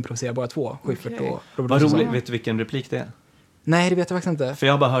började de improvisera båda två, Schiffert och Robert. Vad roligt, vet du vilken replik det är? Nej, det vet jag faktiskt inte. För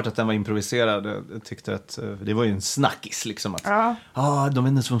jag har bara hört att den var improviserad. Jag tyckte att det var ju en snackis liksom, att de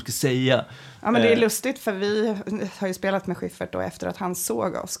vet inte vad de ska säga. Ja, men det är lustigt, för vi har ju spelat med Schiffert då efter att han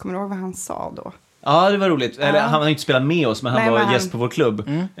såg oss. Kommer du ihåg vad han sa då? Ja, det var roligt. Eller, han har inte spelat med oss, men han var gäst på vår klubb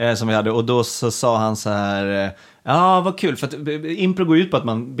som vi hade. Och då så sa han så här, vad kul. För att impro går ut på att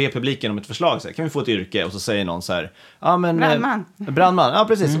man ber publiken om ett förslag. Så här, kan vi få ett yrke? Och så säger någon så här, brandman. Ja,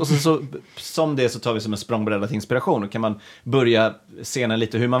 precis. Och så som det så tar vi som en språngbräda till inspiration. Och kan man börja scenen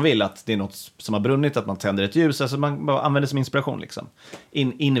lite hur man vill. Att det är något som har brunnit, att man tänder ett ljus. Alltså man bara använder det som inspiration liksom.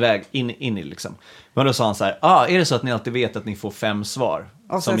 In i liksom. Men då sa han så här, är det så att ni alltid vet att ni får 5 svar?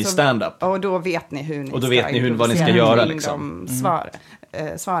 Som i stand-up. Och då vet ni hur ni vad ni ska göra liksom.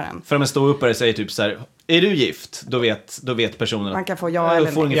 Svaren. För om en ståuppare säger typ så här, Är du gift, då vet personen att man kan få ja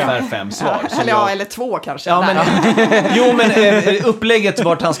eller får ungefär 5 svar. Eller ja, eller 2 kanske. Ja, men, upplägget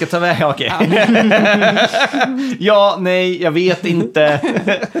vart han ska ta väg. Okej. Ja, nej, jag vet inte.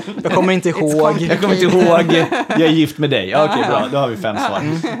 Jag kommer inte ihåg. Jag är gift med dig. Ja, okej, bra. Då har vi 5 svar.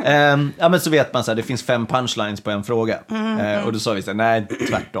 Ja, men så vet man så här, det finns 5 punchlines på en fråga. Och då sa vi så här, nej,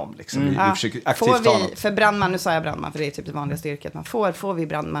 tvärtom. Liksom. Vi försöker aktivt ta något. För brandman, nu sa jag brandman, för det är typ det vanligaste yrket man får vi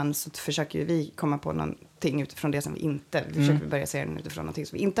brandman, så försöker ju vi komma på någonting utifrån det som vi inte, vi försöker börja se den utifrån någonting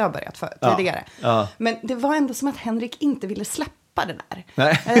som vi inte har börjat för tidigare. Ja. Men det var ändå som att Henrik inte ville släppa det där.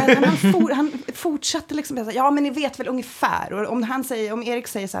 Han fortsatte liksom säga, ja men ni vet väl ungefär, och om Erik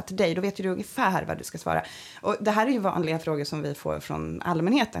säger så här till dig, då vet ju du ungefär vad du ska svara. Och det här är ju vanliga frågor som vi får från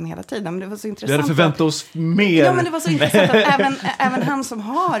allmänheten hela tiden, men det var så intressant. Vi hade förväntat oss mer. Ja, men det var så intressant att även han som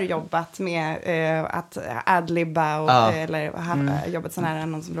har jobbat med att adlibba och eller jobbat sån här,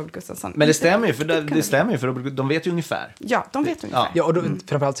 någon som Robert Gustafsson. Men det stämmer ju, för de vet ju ungefär. Ja, de vet ungefär. Ja, och då,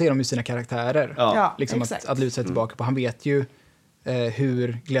 framförallt så är de ju sina karaktärer. Ja, liksom att luta sig tillbaka på. Han vet ju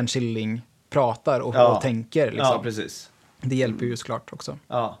hur Glenn Killing pratar och tänker. Liksom. Ja, precis. Det hjälper ju såklart också.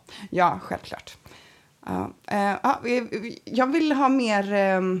 Ja, självklart. Jag vill ha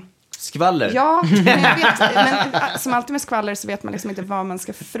mer... skvaller. Ja, men som alltid med skvaller så vet man liksom inte vad man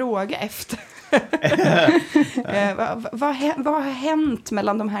ska fråga efter. Vad har hänt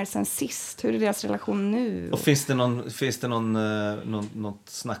mellan de här sen sist? Hur är deras relation nu? Och finns det något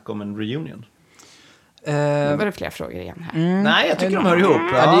snack om en reunion? Nu var det fler frågor igen här. Nej, jag tycker de hör ihop.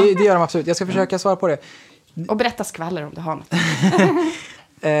 Ja, det gör de absolut. Jag ska försöka svara på det. Och berätta skvaller om du har något.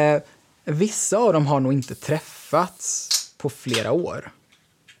 Vissa av dem har nog inte träffats på flera år.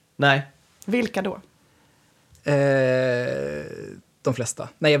 Nej. Vilka då? De flesta.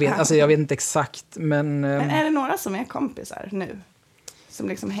 Nej, jag vet inte exakt, men är det några som är kompisar nu? Som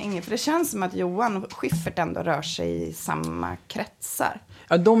liksom hänger? För det känns som att Johan och Schiffert ändå rör sig i samma kretsar.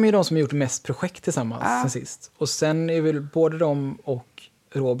 Ja, de är ju de som har gjort mest projekt tillsammans sen sist. Och sen är väl både de och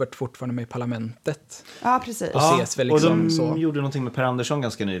Robert fortfarande med i Parlamentet. Ja, precis. Och ses väl liksom och de så. gjorde någonting med Per Andersson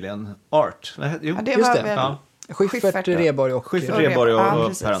ganska nyligen. Art. Jo, det just var det. Väl Schiffert, Rheborg och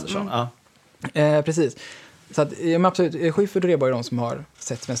Per Andersson. Precis. Så att, absolut, Schiffert och Rheborg är de som har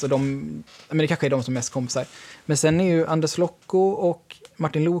sett mest. Och men det kanske är de som är mest kompisar. Men sen är ju Anders Locko och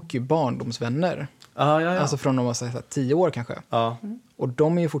Martin Lok barndomsvänner. Alltså från de var 10 år kanske. Och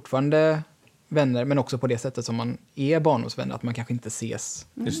de är ju fortfarande vänner, men också på det sättet som man är barndomsvänner, att man kanske inte ses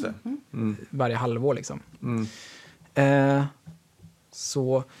varje halvår liksom.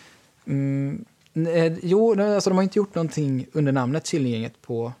 Alltså de har inte gjort någonting under namnet Killinggänget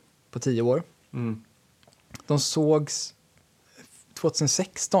på 10 år. De sågs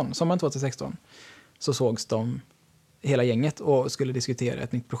 2016, sommaren 2016, så sågs de hela gänget och skulle diskutera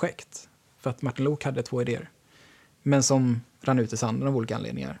ett nytt projekt. För att Martin Lok hade 2 idéer. Men som rann ut i sanden av olika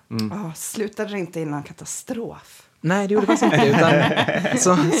anledningar. Slutade det inte i någon katastrof? Nej, det gjorde faktiskt inte.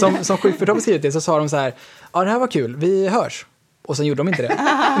 Utan som Schiffert har beskrivit det, så sa de så här: ja, det här var kul, vi hörs. Och sen gjorde de inte det.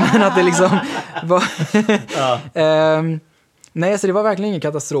 Men att det liksom var... nej, så det var verkligen ingen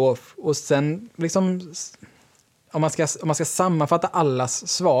katastrof. Och sen liksom... Om man ska sammanfatta allas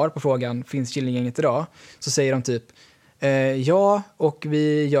svar på frågan, finns Killinggänget idag? Så säger de typ, ja, och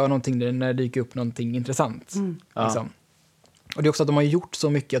vi gör någonting när det dyker upp någonting intressant. Liksom. Och det är också att de har gjort så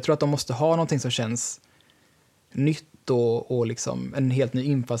mycket. Jag tror att de måste ha någonting som känns nytt och liksom en helt ny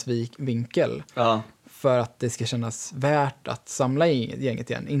infallsvinkel. För att det ska kännas värt att samla i gänget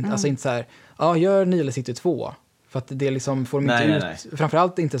igen. Alltså inte så här, gör 9 eller City 2. För att det liksom får de inte ut.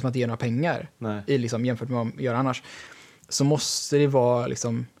 Framförallt inte som att det ger några pengar i liksom, jämfört med vad de gör annars. Så måste det vara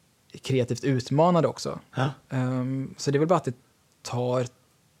liksom kreativt utmanande också. Så det är väl bara att det tar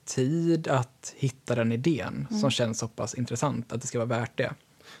tid att hitta den idén som känns så pass intressant att det ska vara värt det.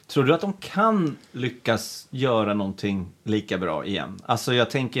 Tror du att de kan lyckas göra någonting lika bra igen? Alltså jag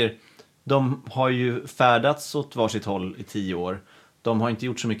tänker, de har ju färdats åt varsitt håll i 10 år. De har inte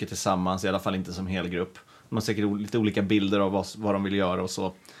gjort så mycket tillsammans, i alla fall inte som helgrupp. De har säkert lite olika bilder av vad de vill göra och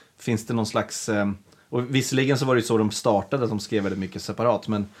så. Finns det någon slags... Och visserligen så var det ju så de startade, att de skrev väldigt mycket separat.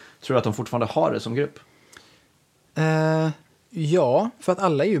 Men tror du att de fortfarande har det som grupp? Ja, för att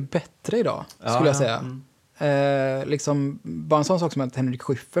alla är ju bättre idag, skulle jag säga. Liksom, bara en sån sak som att Henrik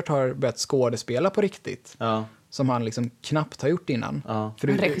Schiffert har börjat skådespela på riktigt. Som han liksom knappt har gjort innan. För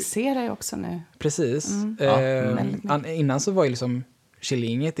han regisserar ju också nu. Precis. Innan så var ju liksom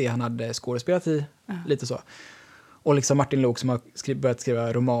Killinggänget det han hade skådespelat i, lite så. Och liksom Martin Lok som har börjat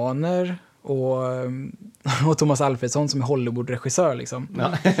skriva romaner. Och Thomas Alfredsson som är Hollywood-regissör liksom.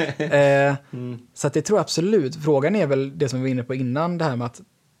 Så att det tror jag absolut. Frågan är väl det som vi var inne på innan, det här med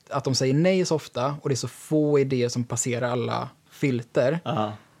att de säger nej så ofta och det är så få idéer som passerar alla filter.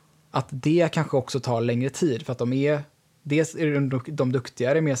 Att det kanske också tar längre tid för att dels är de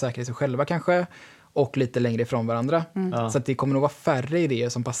duktigare, mer säkra i sig själva kanske och lite längre ifrån varandra. Så att det kommer nog vara färre idéer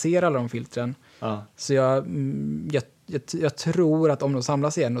som passerar alla de filtren. Så jag tror att om de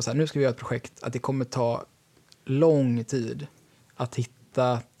samlas igen och så här, nu ska vi göra ett projekt, att det kommer ta lång tid att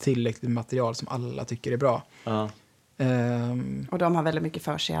hitta tillräckligt material som alla tycker är bra. Och de har väldigt mycket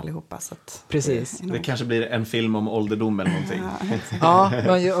för sig allihopa. Så att precis. Det kanske blir en film om ålderdom eller någonting. Ja,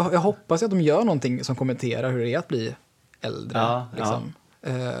 men jag hoppas att de gör någonting som kommenterar hur det är att bli äldre. Liksom.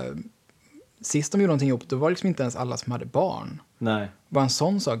 Sist de gjorde någonting ihop, då var liksom inte ens alla som hade barn. Nej. Bara en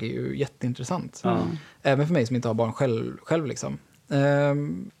sån sak är ju jätteintressant. Även för mig som inte har barn själv liksom.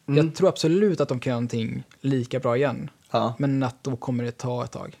 Jag tror absolut att de kan göra någonting lika bra igen. Men att då kommer det ta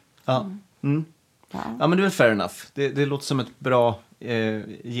ett tag. Ja, men det är väl fair enough. Det låter som ett bra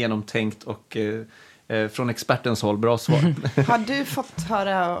genomtänkt och från expertens håll bra svar. Har du fått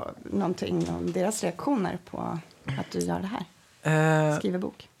höra någonting om deras reaktioner på att du gör det här? Skriver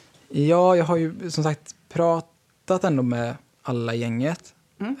bok? Ja, jag har ju som sagt pratat ändå med alla gänget.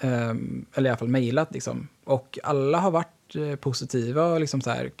 Eller i alla fall mejlat liksom. Och alla har varit positiva och liksom så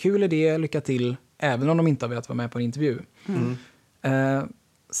här, kul idé, lycka till. Även om de inte har velat vara med på en intervju.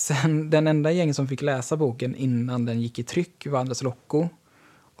 Sen den enda gängen som fick läsa boken innan den gick i tryck var Andres Locco.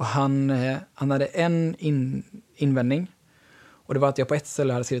 Och han hade en invändning. Och det var att jag på ett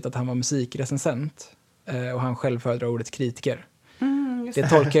ställe hade skrivit att han var musikrecensent. Och han själv föredrar ordet kritiker. Det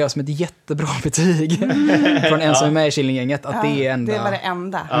tolkar jag som ett jättebra betyg från en som är med i Killinggänget. Att det är enda. Det var det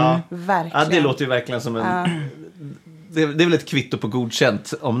enda. Verkligen. Ja, det låter ju verkligen som en... Det är väl ett kvitto på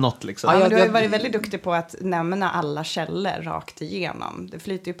godkänt om något liksom. Ja, men du har ju varit väldigt duktig på att nämna alla källor rakt igenom. Det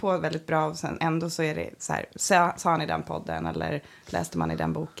flyter ju på väldigt bra och sen ändå så är det så här, sa han i den podden eller läste man i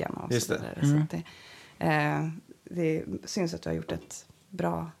den boken och just så vidare. Så det syns att du har gjort ett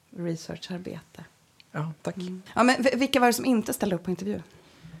bra researcharbete. Ja, tack. Ja, men vilka var det som inte ställde upp på intervju?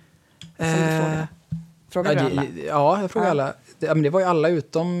 Frågade du alla? Ja, jag frågade alla. Men det var ju alla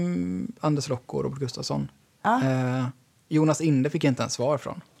utom Anders Locko och Robert Gustafsson. Jonas Inde fick jag inte ens svar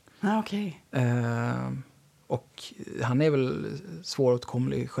från. Okay. Och han är väl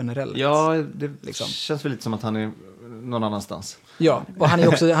svåråtkomlig generellt. Ja, det liksom känns väl lite som att han är någon annanstans. Ja, och han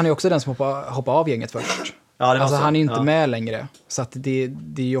är också den som hoppar av gänget först. Ja, det var så. Han är ju inte med längre. Så att det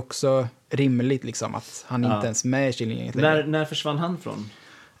är ju också rimligt liksom att han inte ens är med i Killinggänget längre. När försvann han från?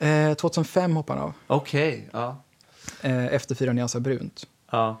 2005 hoppade han av. Okej, ja. Efter 4 nyanser brunt.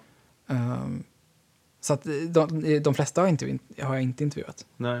 Ja. Så att de flesta har jag inte intervjuat.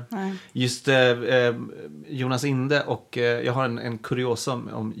 Nej. Just Jonas Inde och jag har en kuriosa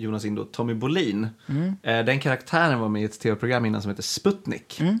om Jonas Inde och Tommy Bolin. Den karaktären var med i ett tv-program innan som heter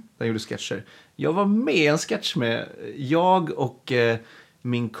Sputnik. Där gjorde sketcher. Jag var med i en sketch med jag och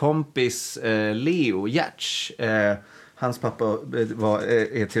min kompis Leo Giertz. Hans pappa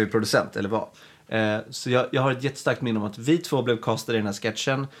är tv-producent, eller var. Så jag har ett jättestarkt minne om att vi två blev castade i den här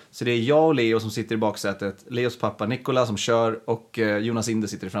sketchen. Så det är jag och Leo som sitter i baksätet, Leos pappa Nikola som kör och Jonas Inde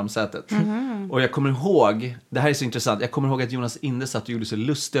sitter i framsätet. Och jag kommer ihåg, det här är så intressant, jag kommer ihåg att Jonas Inde satt och gjorde sig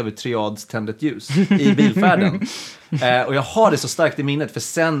lustig över triads tändet ljus i bilfärden. Och jag har det så starkt i minnet, för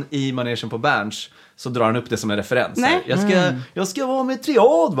sen i manegen på Berns så drar han upp det som en referens. Jag ska vara med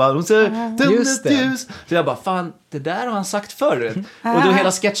triad, va? Hon säger tändet ljus. Så jag bara, fan, det där har han sagt förr. Och då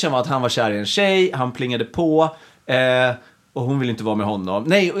hela sketchen var att han var kär i en tjej, han plingade på och hon vill inte vara med honom.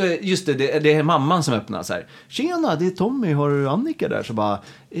 Nej, just det är mamman som öppnar så här. Tjena, det är Tommy, har du Annika där? Så bara,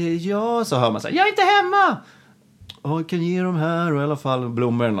 ja, så hör man så här, jag är inte hemma! Jag kan ge dem här och i alla fall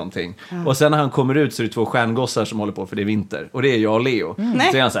blommor eller någonting. Och sen när han kommer ut så är det 2 stjärngossar som håller på, för det är vinter. Och det är jag och Leo.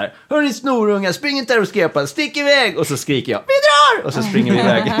 Så är han så här, hörni snorungar, spring inte där och skrepa, stick iväg! Och så skriker jag, vi drar! Och så springer vi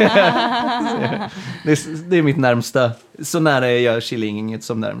iväg. Det är mitt närmsta. Så nära är jag Killinggänget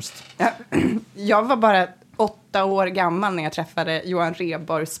som närmst. Jag var bara 8 år gammal när jag träffade Johan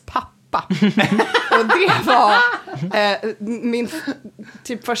Rheborgs pappa. Och det var min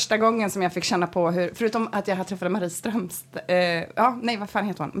typ första gången som jag fick känna på hur, förutom att jag träffade Marie vad fan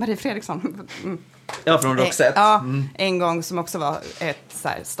heter hon? Marie Fredriksson. Ja, från Roxette. En gång som också var ett så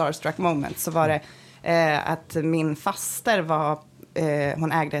här starstruck moment, så var det att min faster var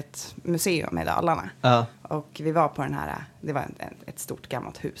hon ägde ett museum i Dalarna. Och vi var på den här, det var ett stort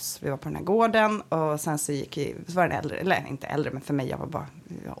gammalt hus. Vi var på den här gården och sen så var det en äldre, eller inte äldre, men för mig, jag var bara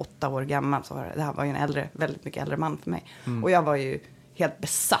 8 år gammal, så det här var ju en väldigt mycket äldre man för mig. Och jag var ju helt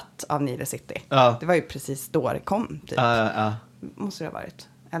besatt av Nile City. Det var ju precis då det kom, typ. Måste det ha varit.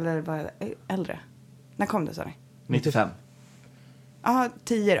 Eller var jag äldre? När kom det, sa ni? 95. Ja,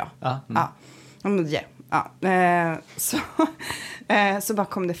 10 då. Ja. 9. Ja. Så bara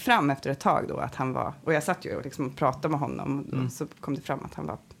kom det fram efter ett tag då att han var, och jag satt ju och liksom pratade med honom, och så kom det fram att han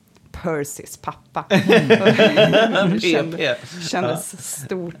var Percys pappa. Det kändes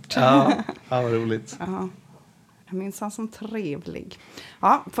stort. Ja, vad roligt. Ja. Jag minns han som trevlig.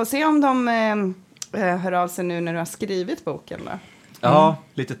 Ja, får se om de hör av sig nu när du har skrivit boken då. Ja,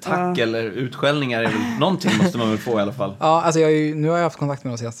 lite tack eller utskällningar. Någonting måste man väl få i alla fall. Ja, alltså nu har jag haft kontakt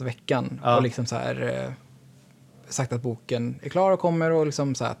med dem senaste veckan. Och liksom så här sagt att boken är klar och kommer. Och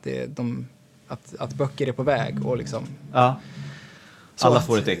liksom så här att böcker är på väg. Och liksom, ja. Alla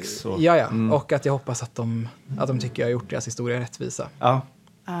får ett ex. Och, ja. Och att jag hoppas att de tycker jag har gjort deras historia rättvisa. Ja.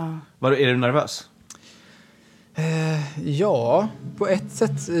 Är du nervös? Ja, på ett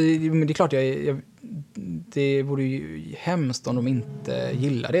sätt. Men det är klart, det vore ju hemskt om de inte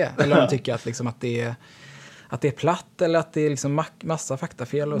gillar det. Eller om de tycker att, liksom, att det är platt. Eller att det är liksom massa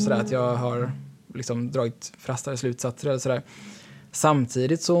faktafel och sådär. Att jag har liksom dragit frastade slutsatser eller sådär.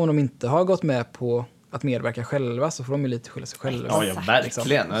 Samtidigt så om de inte har gått med på att medverka själva så får de ju lite skylla sig själva. Ja,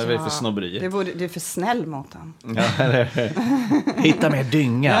 verkligen. Det är för snobberier. Du är för snäll mot han. Ja, hitta mer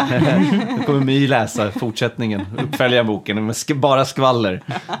dynga. Nu kommer My läsa fortsättningen. Uppfölja boken med bara skvaller.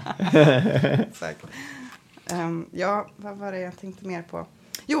 Exakt. Ja, vad var det jag tänkte mer på?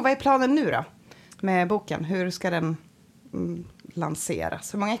 Jo, vad är planen nu då? Med boken. Hur ska den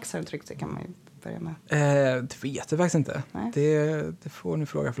lanseras? Hur många ex har du tryckt? Det kan man ju börja med. Det vet jag faktiskt inte. Det får ni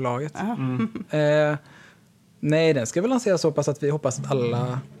fråga för laget. Nej, den ska väl lanseras så pass att vi hoppas att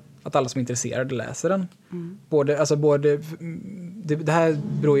alla som är intresserade läser den. Det här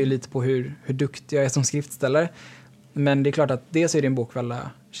beror ju lite på hur duktig jag är som skriftställare. Men det är klart att dels är det en bok för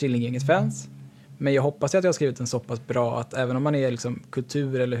alla Killinggänget fans. Men jag hoppas att jag har skrivit den så pass bra att även om man är liksom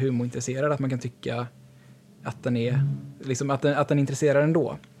kultur- eller humorintresserad att man kan tycka att den är liksom, att den intresserar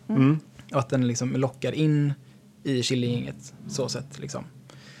ändå. Och att den liksom lockar in i Killinggänget så sätt liksom.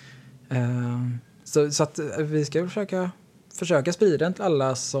 Så att vi ska försöka sprida den till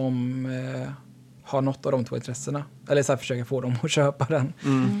alla som har något av de två intressena. Eller så här, försöka få dem att köpa den.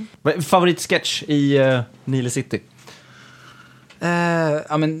 Favoritsketch i Nile City?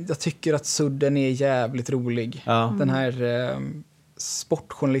 Men jag tycker att sudden är jävligt rolig. Den här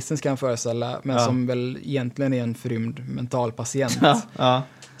sportjournalisten ska han föreställa, men som väl egentligen är en förrymd mentalpatient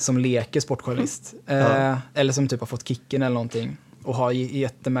som leker sportjournalist. Eller som typ har fått kicken eller någonting och har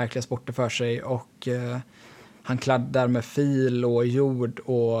jättemärkliga sporter för sig och han kladdar med fil och jord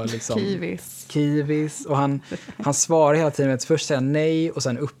och liksom kivis och han svarar hela tiden med att först säga nej och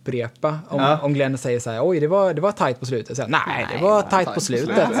sen upprepa om Glenn säger så här, oj det var tajt på slutet, så här, nej det var tajt på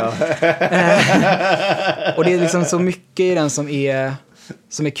slutet. Och det är liksom så mycket i den som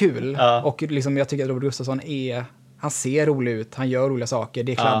är kul och liksom jag tycker att Robert Gustafsson han ser rolig ut, han gör roliga saker,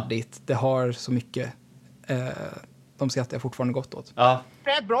 det är kladdigt, det har så mycket de skrattar jag fortfarande gott åt.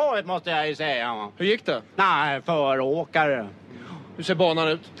 Rätt bra måste jag ju säga. Hur gick det? Nej, föråkare. Hur ser banan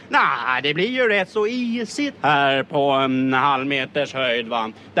ut? Nej, det blir ju rätt så isigt här på en halvmeters höjd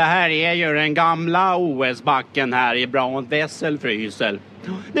va. Det här är ju den gamla OS-backen här i Brant-Wessel-Frysel.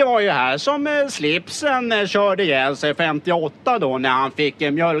 Det var ju här som Slipsen körde ihjäl sig 58 då när han fick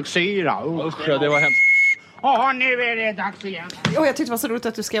en mjölksyra. Usch, det var hemskt. Ja, nu är det dags igen. Och jag tyckte det var så roligt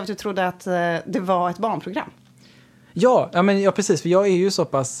att du skrev att du trodde att det var ett barnprogram. Ja, precis. För jag är ju så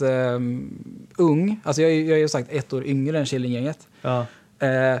pass ung. Alltså jag är ju sagt 1 år yngre än Killinggänget.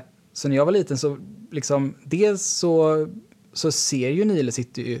 Så när jag var liten så liksom, dels så ser ju Nile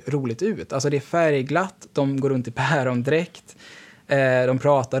City roligt ut. Alltså det är färgglatt, de går runt i pärondräkt. De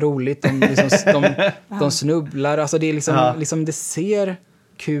pratar roligt, de snubblar. Alltså det är liksom det ser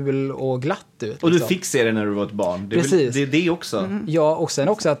kul och glatt ut. Och du fick se det när du var ett barn. Precis. Det är det också. Ja, och sen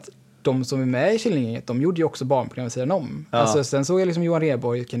också att de som är med i Killinggänget, de gjorde ju också barnprogram vid sidan om. Alltså, sen såg jag liksom Johan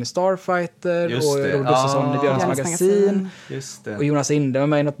Rheborg, Kenny Starfighter och Robert Gustafsson i Björns magasin. Just det. Och Jonas Inde var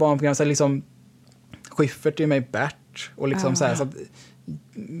med i något barnprogram. Så liksom, Schyffert är med i Bert. Och liksom så att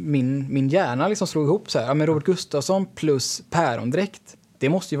min hjärna liksom slog ihop så här. Ja, men Robert Gustafsson plus pärondräkt, det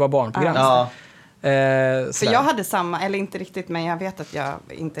måste ju vara barnprogram. För jag hade samma, eller inte riktigt, men jag vet att jag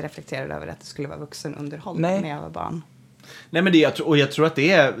inte reflekterade över att det skulle vara vuxenunderhållning när jag var barn. Nej, men jag tror att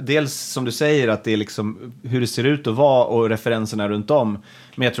det är dels som du säger att det är liksom hur det ser ut att vara och referenserna runt om.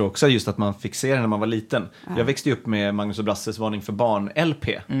 Men jag tror också just att man fick se det när man var liten. Jag växte upp med Magnus och Brasses Varning för barn-LP.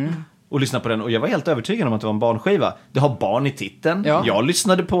 Och lyssnade på den och jag var helt övertygad om att det var en barnskiva. Det har barn i titeln. Jag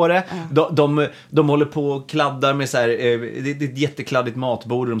lyssnade på det. De håller på och kladdar med så här, det är ett jättekladdigt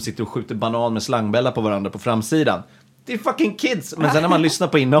matbord och de sitter och skjuter banan med slangbällar på varandra på framsidan. Det är fucking kids. Men sen när man lyssnar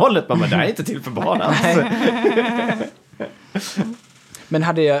på innehållet, man bara, det här är inte till för barn alls. Men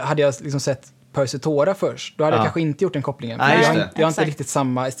hade jag liksom sett Percy Tora först, då hade jag kanske inte gjort den kopplingen. Nej, jag har inte riktigt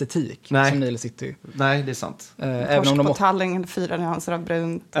samma estetik som Nile City. Nej, det är sant. Även om på Tallingen, 4 nyanser av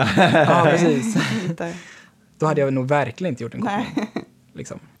brunt. Ja, precis. Då hade jag nog verkligen inte gjort en koppling.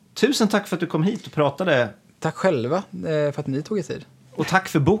 Liksom. Tusen tack för att du kom hit och pratade. Tack själva för att ni tog er tid. Och tack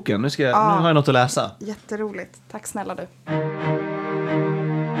för boken. Nu har jag något att läsa. Jätteroligt. Tack snälla du.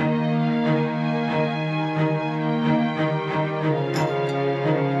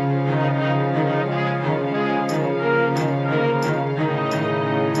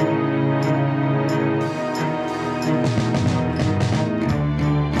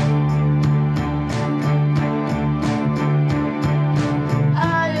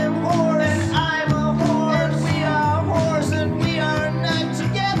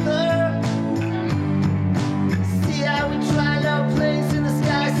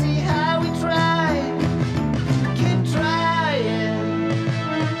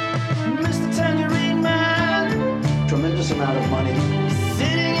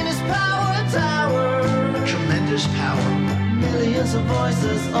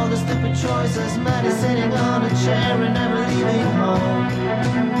 Voices, all the stupid choices, man is sitting on a chair and never leaving home.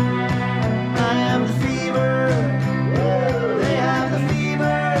 I am the fever, they have the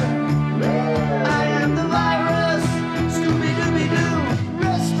fever. I am the virus, Scooby-Dooby-Doo.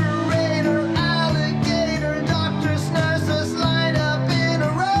 Respirator, alligator, doctors, nurses line up in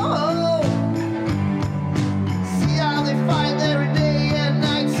a row. See how they fight every day and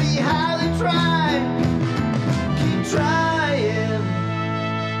night, see how they try. Keep trying.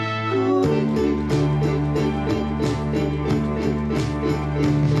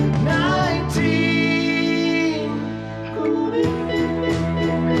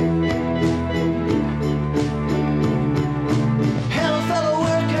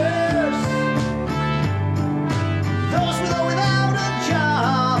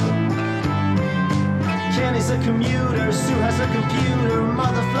 A commuter, Sue has a computer,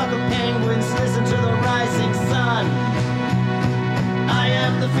 motherfucker penguins listen to the rising sun. I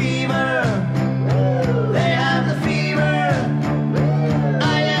am the fever, they have the fever.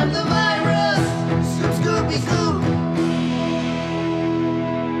 I am the virus, Scooby-Doo.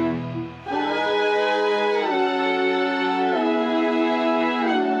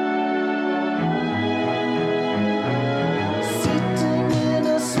 Sitting in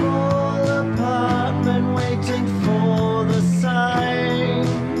a small apartment waiting for the sign.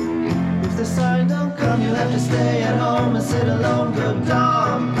 If the sign don't come, you have to stay at home and sit alone. Good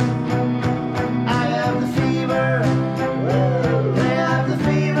dog. I have the fever. They have the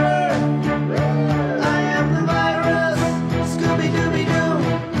fever. I am the virus. Scooby-Dooby-Doo.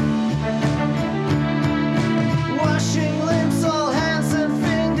 Washing limbs, all hands and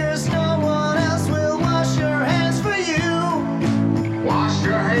fingers. No one else will wash your hands for you. Wash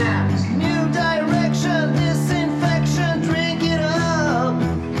your hands. New direction, disinfection, drink it up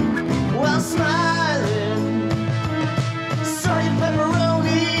while smiling. Salt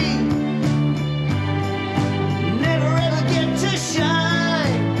pepperoni, never ever get to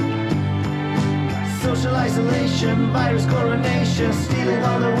shine. Social isolation, virus coronation, stealing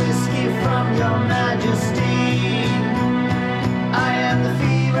all the whiskey from your majesty. I am the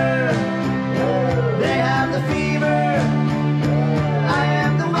fever, they have the fever. I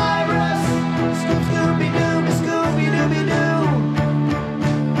am the virus, Scooby-Dooby, Scooby-Dooby-Doo.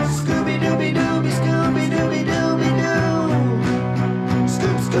 Scooby-Dooby-Dooby, Scooby-Dooby-Dooby-Doo.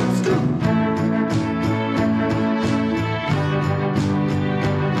 Scoop, scoop, scoop.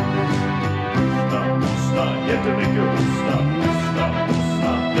 Hosta, jättemycket hosta, hosta,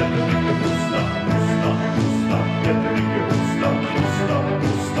 hosta, jättemycket hosta, hosta, hosta, jättemycket hosta, hosta,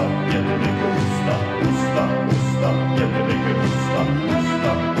 hosta, jättemycket hosta, hosta, hosta, jättemycket hosta,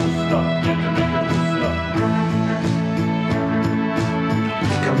 hosta, hosta, jättemycket hosta.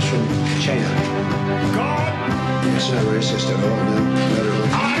 He comes from China. God! It's not racist at all, no. Not at all.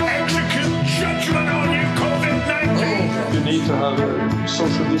 I execute judgment on you, COVID-19! You need to have a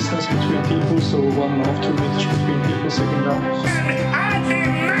social distance between people, so 1.5-2 meters between people sitting down. And I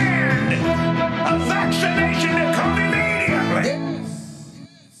demand a vaccination to come immediately!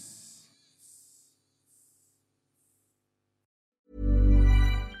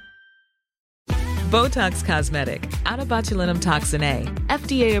 Botox Cosmetic, out of botulinum toxin A,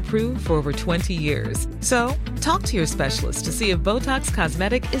 FDA approved for over 20 years. So, talk to your specialist to see if Botox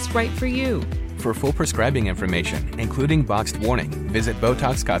Cosmetic is right for you. For full prescribing information, including boxed warning, visit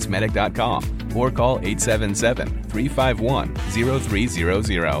BotoxCosmetic.com or call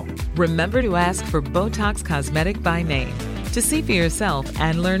 877-351-0300. Remember to ask for Botox Cosmetic by name. To see for yourself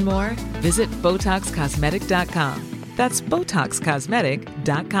and learn more, visit BotoxCosmetic.com. That's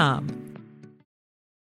BotoxCosmetic.com.